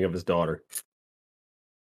kidnapping of his daughter.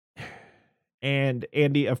 And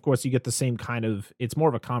Andy, of course, you get the same kind of, it's more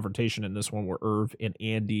of a confrontation in this one where Irv and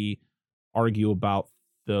Andy argue about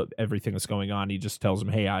everything that's going on. He just tells him,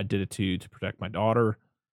 hey, I did it to protect my daughter.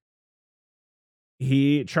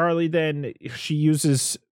 Charlie then, she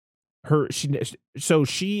uses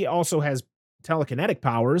she also has telekinetic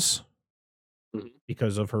powers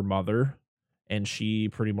because of her mother. And she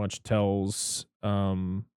pretty much tells,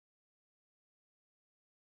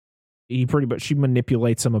 she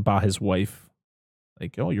manipulates him about his wife.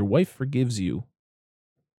 Like, oh, your wife forgives you.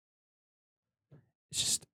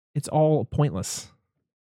 It's all pointless.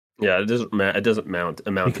 Yeah, it doesn't amount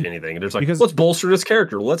to anything. There's let's bolster this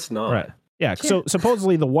character. Let's not. Right. Yeah. So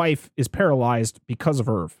supposedly the wife is paralyzed because of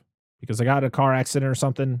Irv, because they got in a car accident or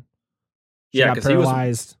something. She got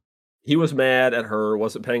paralyzed. He was mad at her,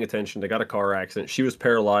 wasn't paying attention. They got a car accident. She was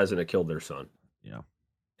paralyzed and it killed their son. Yeah.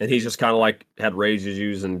 And he's just kind of had rage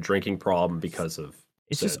issues and drinking problem because of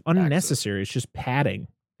it's just unnecessary. Accident. It's just padding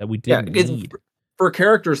that we didn't need. For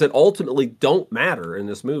characters that ultimately don't matter in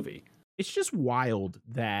this movie. It's just wild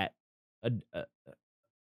that a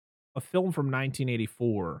film from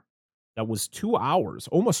 1984 that was 2 hours,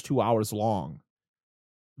 almost 2 hours long,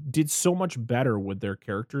 did so much better with their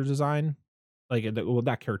character design.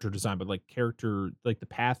 Not character design, but the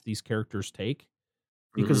path these characters take.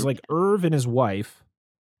 Because Irv and his wife,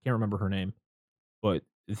 can't remember her name, but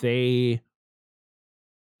they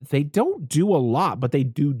don't do a lot, but they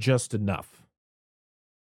do just enough.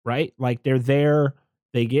 Right? Like they're there,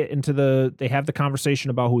 they get into they have the conversation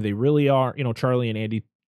about who they really are. Charlie and Andy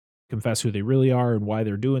confess who they really are and why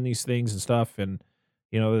they're doing these things and stuff. And,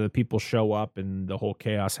 the people show up and the whole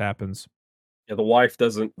chaos happens. Yeah, the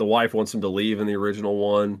wife wants him to leave in the original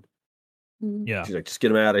one. Yeah. She's like, just get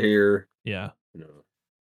him out of here. Yeah.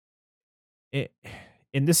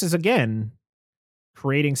 And this is, again,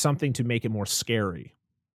 creating something to make it more scary.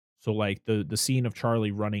 So, the scene of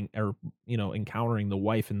Charlie running or, encountering the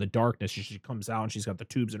wife in the darkness, she comes out and she's got the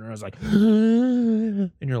tubes in her eyes,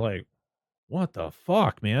 and you're like, what the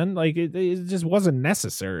fuck, man? It just wasn't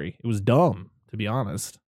necessary. It was dumb, to be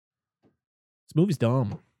honest. This movie's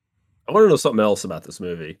dumb. I want to know something else about this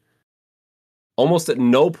movie. Almost at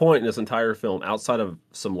no point in this entire film, outside of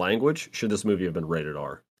some language, should this movie have been rated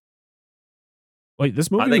R. Wait,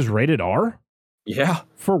 this movie was rated R? Yeah.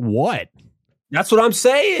 For what? That's what I'm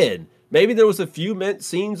saying. Maybe there was a few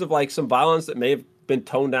scenes of some violence that may have been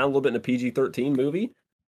toned down a little bit in a PG-13 movie.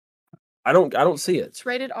 I don't see it. It's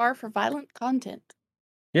rated R for violent content.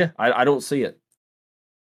 Yeah, I don't see it.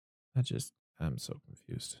 I'm so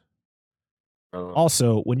confused.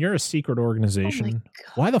 Also, when you're a secret organization,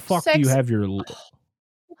 why the fuck do you have your...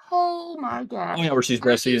 Oh my god. Oh yeah, where she's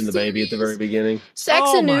breastfeeding the baby at the very beginning.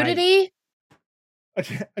 Sex and nudity?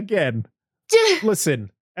 Again,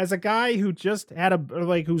 listen, as a guy who just had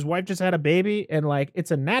whose wife just had a baby, and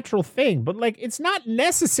it's a natural thing, but it's not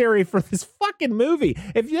necessary for this fucking movie.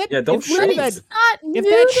 If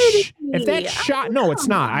that shot, no, it's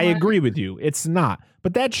not. I agree with you. It's not.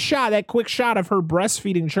 But that quick shot of her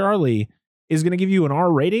breastfeeding Charlie is going to give you an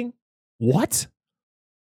R rating? What?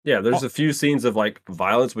 Yeah, there's a few scenes of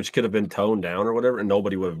violence which could have been toned down or whatever, and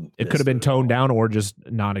nobody would have. It could have been toned down or just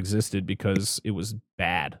non-existed because it was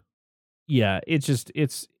bad. Yeah, it's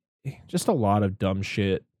just a lot of dumb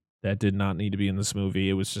shit that did not need to be in this movie.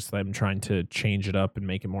 It was just them trying to change it up and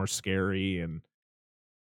make it more scary, and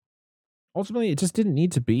ultimately it just didn't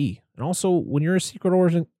need to be. And also, when you're a secret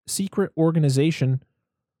organization,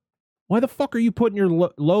 why the fuck are you putting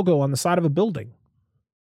your logo on the side of a building?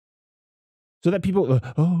 So that people,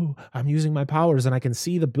 I'm using my powers and I can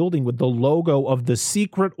see the building with the logo of the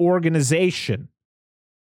secret organization.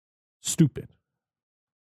 Stupid.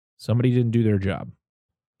 Somebody didn't do their job.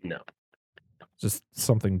 No. Just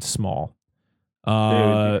something small.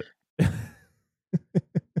 Rainbird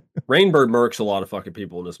murks a lot of fucking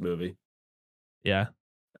people in this movie. Yeah.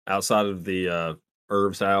 Outside of the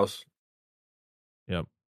Irv's house. Yep.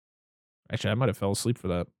 Actually, I might have fell asleep for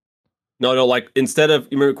that. No, like instead of,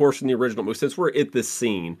 you remember, of course, in the original movie, since we're at this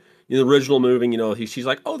scene, in the original movie, you know, she's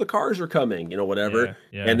like, "Oh, the cars are coming," you know, whatever.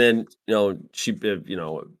 Yeah. And then, you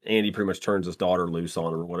know, Andy pretty much turns his daughter loose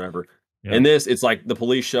on her or whatever. Yep. And this, it's like the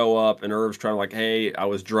police show up and Irv's trying to like, "Hey, I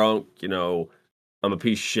was drunk, you know, I'm a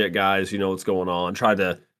piece of shit, guys, you know what's going on." Tried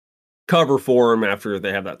to cover for him after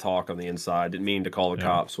they have that talk on the inside. Didn't mean to call the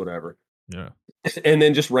cops, whatever. Yeah. And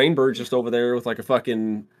then just Rainbird just over there with like a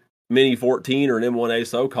fucking Mini 14 or an M1A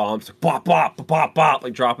SOCOM, just pop, pop, pop, pop,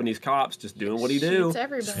 like dropping these cops, just doing what he do.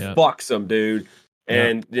 Everybody. Yep. Fucks them, dude.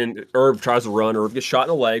 And then Irv tries to run. Irv gets shot in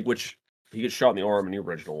the leg, which he gets shot in the arm in the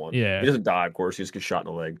original one. Yeah. He doesn't die, of course. He just gets shot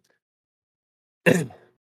in the leg.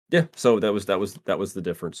 Yeah. So that was the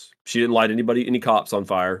difference. She didn't light any cops on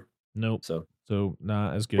fire. Nope. So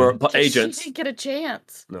not as good. or agents. She didn't get a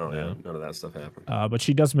chance. No, none of that stuff happened. But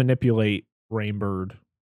she does manipulate Rainbird.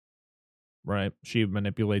 Right, she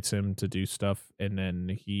manipulates him to do stuff, and then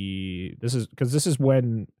this is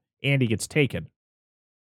when Andy gets taken.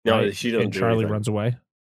 No, right? she doesn't. And Charlie runs away.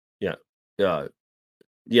 Yeah.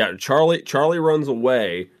 Charlie runs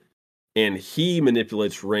away, and he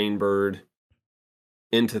manipulates Rainbird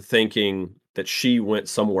into thinking that she went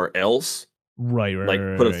somewhere else. Right.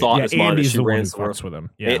 Put a thought in his mind that she ran somewhere with him.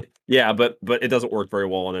 But it doesn't work very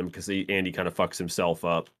well on him because Andy kind of fucks himself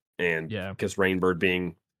up, and because Rainbird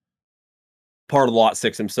being part of Lot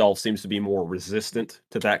 6 himself seems to be more resistant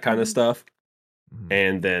to that kind of stuff. Mm-hmm.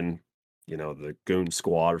 And then, you know, the goon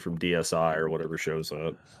squad from DSI or whatever shows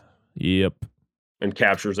up. Yep. And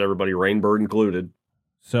captures everybody, Rainbird included.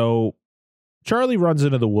 So Charlie runs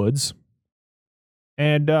into the woods.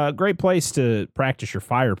 And great place to practice your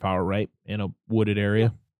firepower, right? In a wooded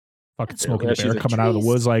area. Fucking Smokey the Bear coming out of the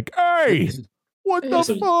woods like, "Hey, what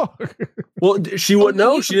the fuck?" Well, she wouldn't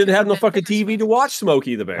know. She didn't have no fucking TV to watch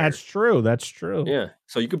Smokey the Bear. That's true. Yeah.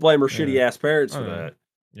 So you could blame her shitty ass parents for that.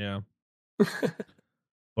 Yeah.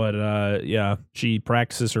 But she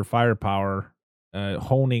practices her firepower,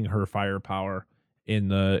 honing her firepower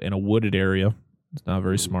in a wooded area. It's not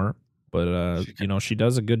very smart, but she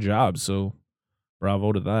does a good job. So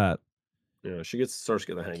bravo to that. Yeah, she starts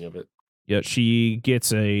to get the hang of it. Yeah, she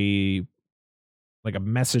gets a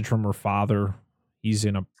message from her father. He's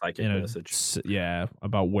in a message. Yeah,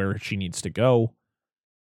 about where she needs to go.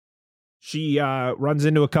 She runs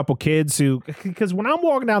into a couple kids because when I'm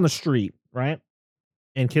walking down the street, right,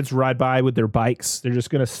 and kids ride by with their bikes, they're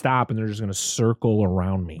just gonna stop and they're just gonna circle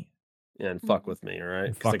around me. Yeah, and fuck with me, all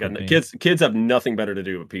right? Because kids have nothing better to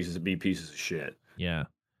do but be pieces of shit. Yeah.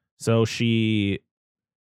 So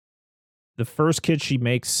the first kid, she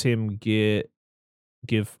makes him give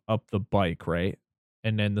up the bike, right?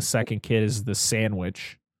 And then the second kid is the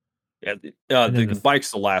sandwich. Yeah, the bike's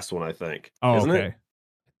the last one, I think. Oh, isn't okay.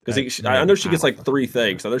 Because I know she gets like 3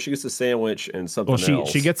 things. I know she gets the sandwich and something else.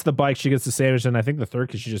 She gets the bike, she gets the sandwich, and I think the third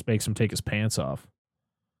kid, she just makes him take his pants off.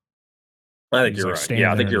 I think you're right.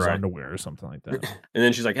 Yeah, I think you're right. Underwear or something like that. And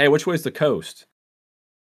then she's like, "Hey, which way's the coast?"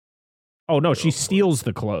 Oh no, she steals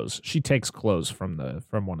the clothes. She takes clothes from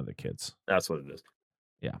one of the kids. That's what it is.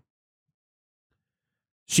 Yeah.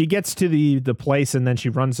 She gets to the place and then she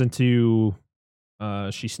runs into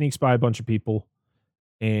she sneaks by a bunch of people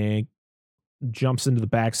and jumps into the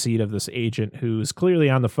back seat of this agent who is clearly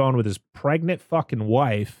on the phone with his pregnant fucking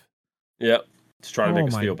wife. Yep. Just trying to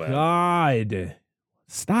make us feel bad. Oh my God.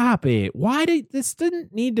 Stop it. This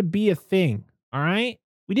didn't need to be a thing. All right.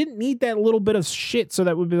 We didn't need that little bit of shit so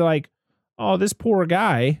that we'd be like, "Oh, this poor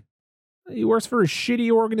guy, he works for a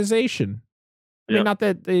shitty organization." I mean, not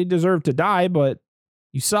that they deserve to die, but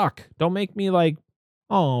you suck. Don't make me like,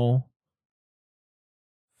 "Oh,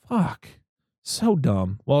 fuck." So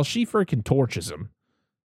dumb. Well, she freaking torches him.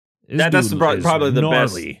 That's probably the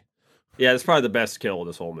gnarly. best. Yeah, it's probably the best kill of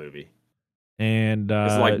this whole movie. And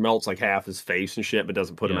it's like melts like half his face and shit, but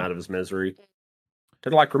doesn't put him out of his misery.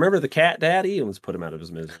 They're like, "Remember the cat, Daddy?" And let's put him out of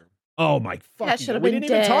his misery. Oh my fucking! We didn't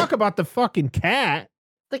even talk about the fucking cat.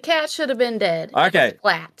 The cat should have been dead. Okay.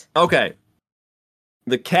 Flat. Okay.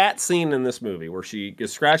 The cat scene in this movie where she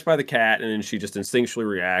gets scratched by the cat and then she just instinctually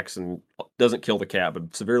reacts and doesn't kill the cat,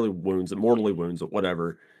 but severely wounds it, mortally wounds it,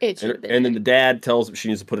 whatever. And then the dad tells him she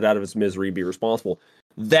needs to put it out of its misery, be responsible.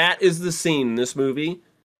 That is the scene in this movie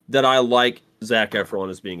that I like Zac Efron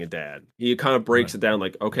as being a dad. He kind of breaks it down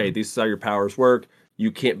like, okay, this is how your powers work.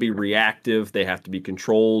 You can't be reactive. They have to be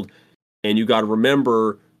controlled. And you got to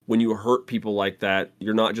remember, when you hurt people like that,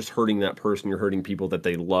 you're not just hurting that person, you're hurting people that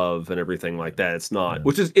they love and everything like that. It's not,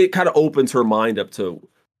 which is, it kind of opens her mind up to,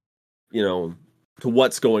 to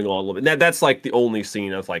what's going on a little bit. That's like the only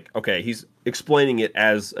scene of like, okay, he's explaining it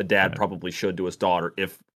as a dad probably should to his daughter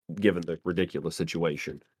if given the ridiculous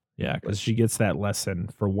situation. Yeah, because she gets that lesson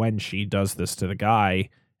for when she does this to the guy,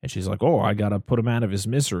 and she's like, "Oh, I gotta put him out of his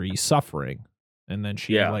misery, he's suffering," and then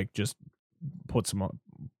she like just puts him up,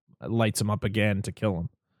 lights him up again to kill him.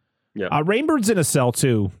 Yeah, Rainbird's in a cell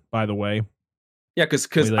too, by the way. Yeah,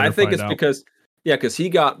 because I think it's because he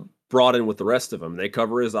got brought in with the rest of them. They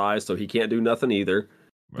cover his eyes so he can't do nothing either.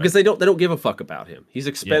 Because they don't give a fuck about him. He's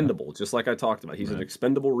expendable, just like I talked about. He's an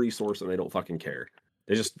expendable resource, and they don't fucking care.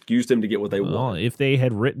 They just used him to get what they want. If they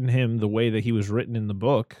had written him the way that he was written in the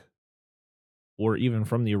book, or even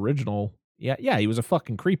from the original, yeah, he was a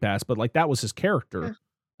fucking creep ass, but like that was his character.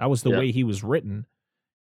 That was the way he was written.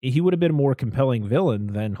 He would have been a more compelling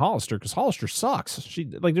villain than Hollister, because Hollister sucks.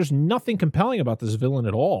 There's nothing compelling about this villain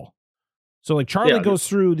at all. So like Charlie goes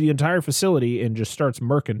through the entire facility and just starts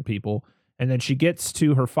murking people. And then she gets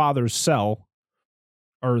to her father's cell,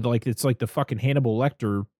 or like it's like the fucking Hannibal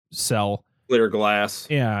Lecter cell. Clear glass.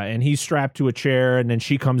 Yeah, and he's strapped to a chair, and then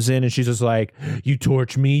she comes in and she's just like, "You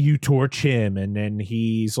torch me, you torch him." And then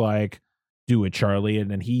he's like, "Do it, Charlie." And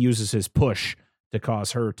then he uses his push to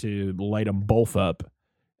cause her to light them both up.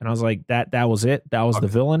 And I was like, that was it? That was the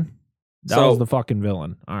villain? That was the fucking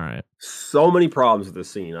villain. All right. So many problems with this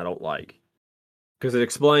scene I don't like. Because it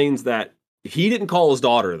explains that he didn't call his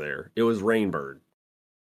daughter there. It was Rainbird.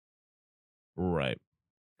 Right.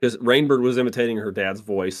 Because Rainbird was imitating her dad's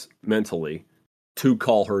voice mentally to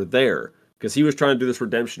call her there. Because he was trying to do this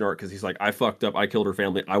redemption arc because he's like, I fucked up. I killed her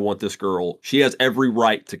family. I want this girl. She has every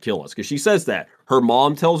right to kill us. Because she says that. Her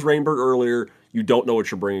mom tells Rainbird earlier, you don't know what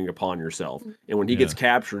you're bringing upon yourself. And when he gets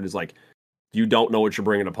captured, it's like, you don't know what you're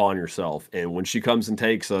bringing upon yourself. And when she comes and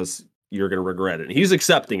takes us, you're going to regret it. And he's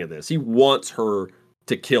accepting of this. He wants her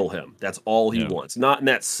to kill him. That's all he wants. Not in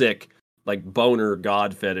that sick, like boner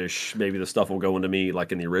god fetish. Maybe the stuff will go into me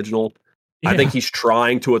like in the original. I think he's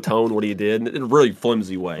trying to atone what he did in a really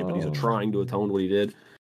flimsy way, but he's trying to atone what he did.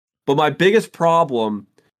 But my biggest problem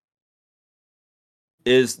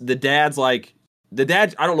is the dad,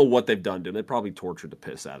 I don't know what they've done to him. They probably tortured the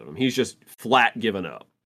piss out of him. He's just flat given up.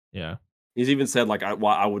 Yeah. He's even said, like,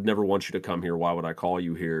 I would never want you to come here. Why would I call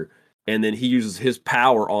you here? And then he uses his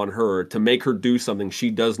power on her to make her do something she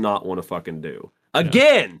does not want to fucking do.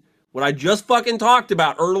 Again, what I just fucking talked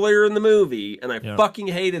about earlier in the movie, and I fucking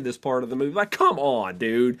hated this part of the movie. Like, come on,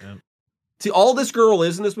 dude. Yeah. See, all this girl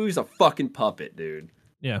is in this movie is a fucking puppet, dude.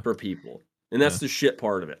 Yeah. For people. And that's the shit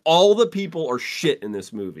part of it. All the people are shit in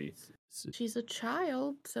this movie. She's a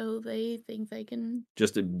child, so they think they can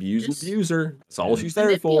just abuse her. That's all she's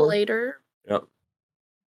there for. Manipulate her. Yep.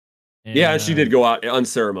 And she did go out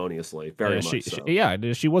unceremoniously. Very much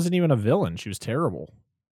so. She wasn't even a villain. She was terrible.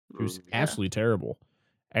 She was absolutely terrible.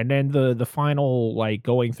 And then the final, like,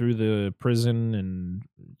 going through the prison and,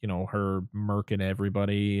 you know, her murking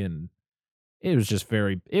everybody, and it was just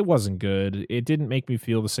it wasn't good. It didn't make me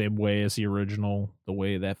feel the same way as the original, the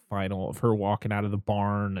way that final of her walking out of the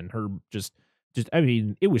barn and her just I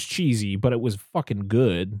mean, it was cheesy, but it was fucking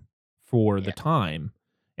good for the time.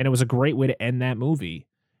 And it was a great way to end that movie.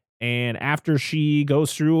 And after she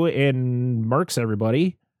goes through and murks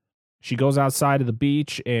everybody, she goes outside of the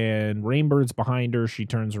beach and Rainbird's behind her. She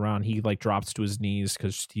turns around. He like drops to his knees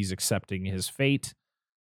because he's accepting his fate.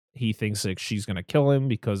 He thinks like she's going to kill him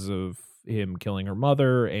because of him killing her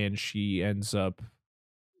mother. And she ends up,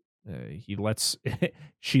 she lets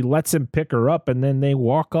him pick her up and then they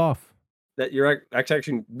walk off. That you're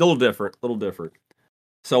actually a little different.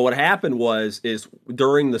 So what happened is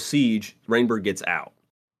during the siege, Rainbird gets out.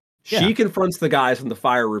 She confronts the guys in the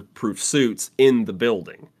fireproof suits in the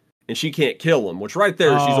building, and she can't kill them, which right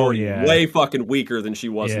there, she's already way fucking weaker than she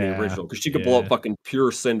was in the original, because she could blow up fucking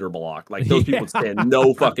pure cinder block. Like, those people stand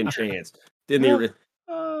no fucking chance.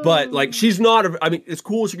 But, like, she's not, I mean, it's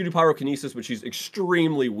cool she can do pyrokinesis, but she's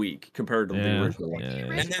extremely weak compared to the original one. The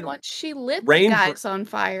original one, she lit the guys on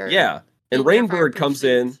fire. Yeah. And Rainbird comes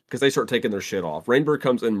in, because they start taking their shit off. Rainbird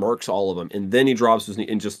comes in, murks all of them, and then he drops his knee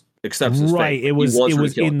and just accepts his fate. Right, it was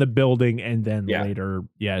in the building, and then later,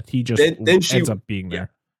 he just ends up being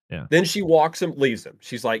there. Yeah. Then she walks him, leaves him.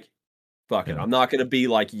 She's like, fuck it, I'm not going to be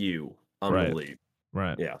like you. I'm going to leave.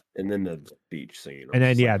 Right. Yeah. And then the beach scene. And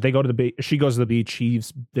then, they go to the beach. She goes to the beach.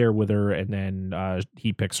 He's there with her, and then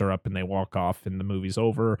he picks her up, and they walk off, and the movie's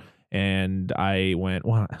over. And I went,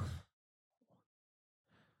 what?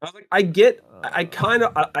 I was like, I guess,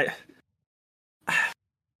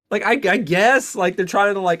 like, they're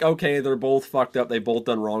trying to, like, okay, they're both fucked up, they both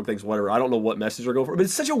done wrong things, whatever. I don't know what message they're going for, but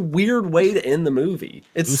it's such a weird way to end the movie.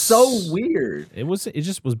 It's so weird. It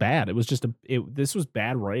just was bad. It was just this was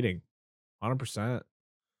bad writing. 100%.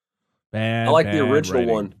 Bad. I like the original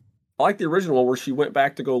one I like the original one where she went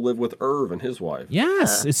back to go live with Irv and his wife.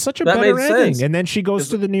 Yes, it's such a That better made ending. sense. And then she goes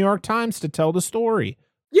to the New York Times to tell the story.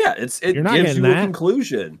 Yeah, it You're not gives getting you a that.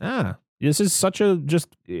 conclusion. This is such a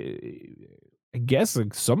I guess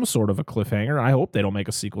some sort of a cliffhanger. I hope they don't make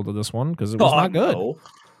a sequel to this one because it was not good. No.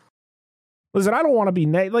 Listen, I don't want to be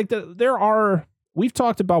we've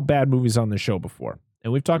talked about bad movies on this show before,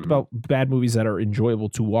 and we've talked about bad movies that are enjoyable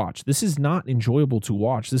to watch. This is not enjoyable to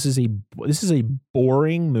watch. This is a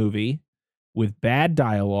boring movie with bad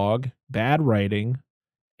dialogue, bad writing,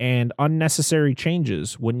 and unnecessary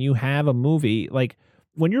changes. When you have a movie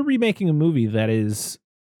when you're remaking a movie that is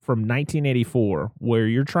from 1984, where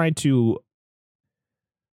you're trying to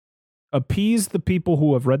appease the people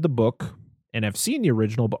who have read the book and have seen the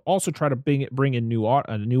original, but also try to bring in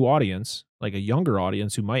a new audience, like a younger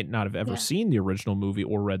audience who might not have ever seen the original movie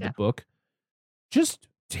or read the book. Just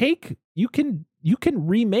you can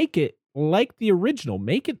remake it like the original.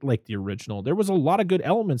 Make it like the original. There was a lot of good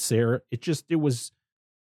elements there. It was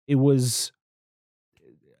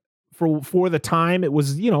for the time, it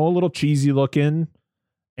was, a little cheesy looking,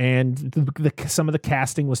 and some of the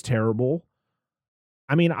casting was terrible.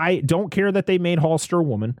 I mean, I don't care that they made Hollister a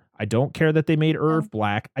woman. I don't care that they made Irv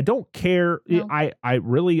black. I don't care. No. I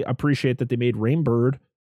really appreciate that they made Rainbird,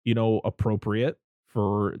 appropriate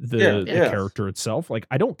for the character itself. Like,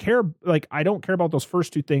 I don't care. Like, I don't care about those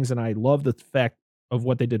first two things, and I love the fact of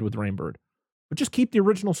what they did with Rainbird. But just keep the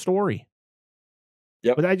original story.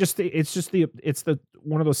 Yep. But it's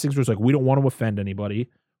one of those things where it's like, we don't want to offend anybody.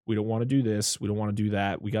 We don't want to do this. We don't want to do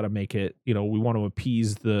that. We got to make it, we want to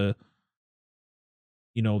appease the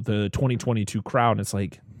 2022 crowd. And it's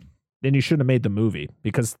like, then you shouldn't have made the movie,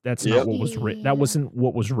 because that's not what was written. That wasn't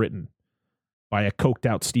what was written by a coked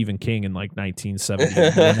out Stephen King in like 1970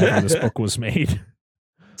 whenever this book was made.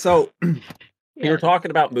 So you're talking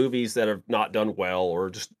about movies that have not done well, or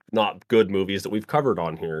just not good movies that we've covered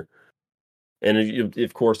on here. And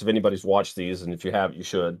of course, if anybody's watched these, and if you have, you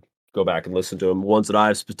should go back and listen to them. Ones that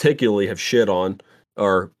I particularly have shit on,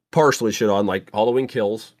 or partially shit on, like Halloween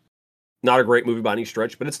Kills. Not a great movie by any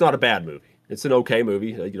stretch, but it's not a bad movie. It's an okay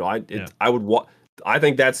movie. I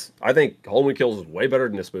think Halloween Kills is way better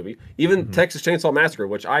than this movie. Even Texas Chainsaw Massacre,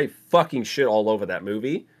 which I fucking shit all over that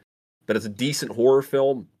movie, but it's a decent horror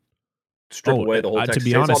film. Strip away the whole Texas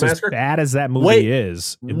Chainsaw Massacre. As bad as that movie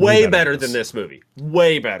is, way better than this movie.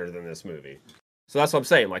 Way better than this movie. So that's what I'm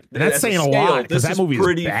saying. Like, that's saying a lot, because that movie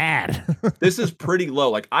is bad. This is pretty low.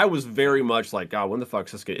 Like, I was very much like, God, when the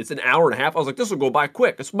fuck's this good? It's an hour and a half. I was like, this will go by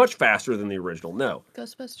quick. It's much faster than the original. No.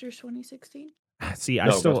 Ghostbusters 2016. See, I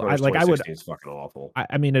would. It's fucking awful.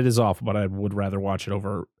 I mean, it is awful, but I would rather watch it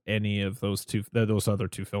over any of those other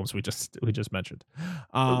two films we just mentioned.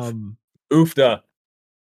 Oofda.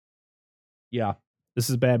 Yeah, this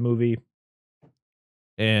is a bad movie,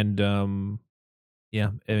 and yeah,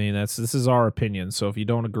 I mean, this is our opinion. So if you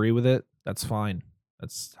don't agree with it, that's fine.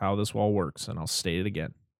 That's how this all works, and I'll state it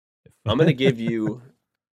again. I'm going to give you.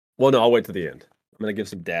 Well, no, I'll wait to the end. I'm going to give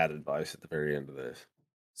some dad advice at the very end of this.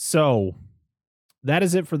 So that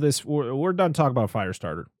is it for this. We're done talking about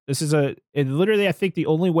Firestarter. This is literally, I think the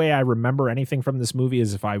only way I remember anything from this movie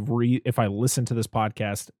is if I listen to this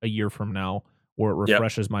podcast a year from now, or it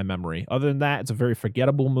refreshes my memory. Other than that, it's a very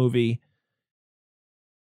forgettable movie.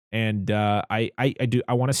 And I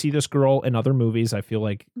want to see this girl in other movies. I feel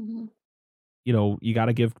like, you got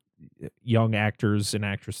to give young actors and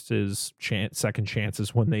actresses second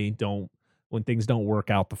chances when things don't work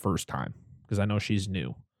out the first time, because I know she's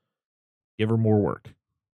new. Give her more work.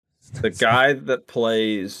 The guy that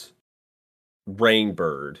plays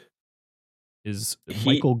Rainbird is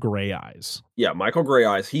Michael Greyeyes. Yeah, Michael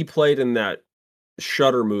Greyeyes. He played in that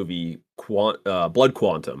Shudder movie, Blood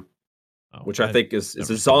Quantum, which I think is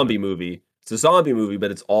a zombie movie. It's a zombie movie,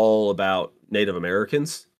 but it's all about Native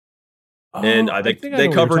Americans. And I think they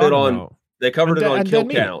covered it on Kill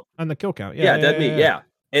Count. On the Kill Count, Dead Meat, yeah.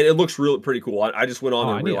 And it looks really pretty cool. I just went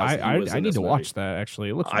on and realized I need to watch that. Actually,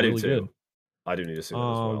 it looks really good. I do need to see that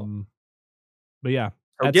as well. But yeah,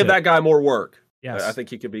 give that guy more work. Yes, I think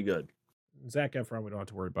he could be good. Zac Efron, we don't have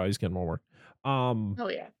to worry about. He's getting more work. Oh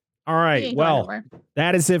yeah. All right. Well,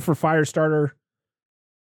 that is it for Firestarter.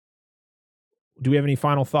 Do we have any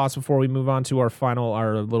final thoughts before we move on to our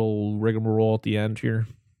little rigmarole at the end here?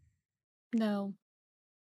 No.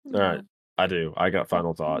 All right. I do. I got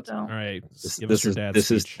final thoughts. All right. This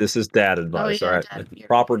is dad advice. All right.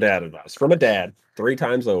 Proper dad advice from a dad 3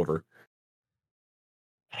 times over.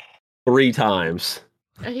 3 times.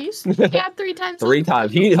 He's 3 times. 3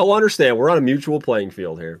 times. He'll understand. We're on a mutual playing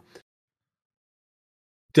field here.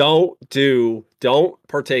 Don't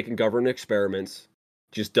partake in government experiments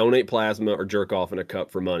just donate plasma or jerk off in a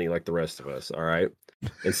cup for money like the rest of us. All right.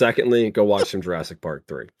 And secondly, go watch some Jurassic Park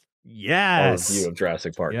 3. Yes. Our review of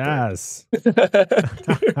Jurassic Park 3. Yes.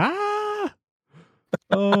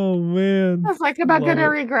 Oh man. I was like, I'm not gonna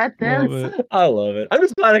regret this. I love it. I'm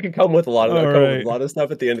just glad I can come with a lot of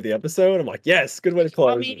stuff at the end of the episode. I'm like, yes, good way to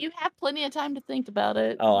close. I mean, you have plenty of time to think about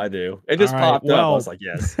it. Oh, I do. It just popped up. I was like,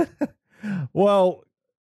 yes. Well,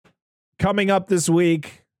 coming up this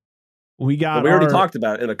week, we already talked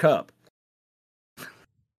about it in a cup.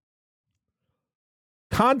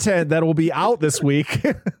 Content that will be out this week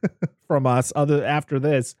from us. After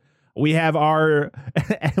this, we have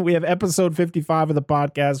episode 55 of the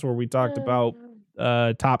podcast where we talked about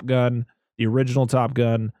Top Gun, the original Top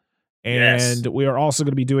Gun, and we are also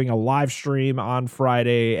going to be doing a live stream on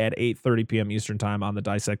Friday at 8:30 p.m. Eastern time on the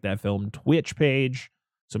Dissect That Film Twitch page.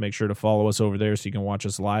 So make sure to follow us over there so you can watch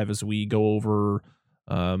us live as we go over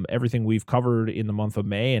everything we've covered in the month of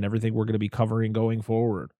May and everything we're going to be covering going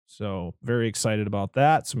forward. So very excited about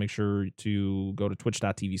that. So make sure to go to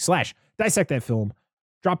twitch.tv/Dissect That Film,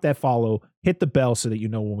 drop that follow, hit the bell so that you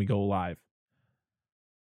know when we go live.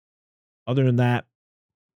 Other than that,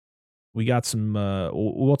 we got some,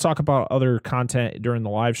 we'll talk about other content during the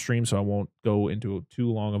live stream, so I won't go into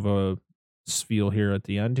too long of a spiel here at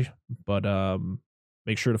the end, but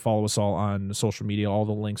make sure to follow us all on social media. All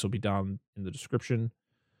the links will be down in the description.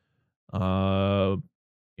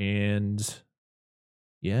 And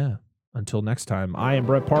yeah, until next time, I am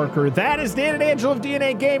Brett Parker. That is Dan and Angel of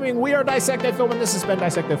DNA Gaming. We are Dissect That Film, and this has been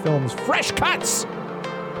Dissect That Film's Fresh Cuts.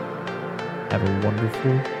 Have a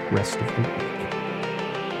wonderful rest of the week.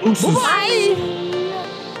 Bye.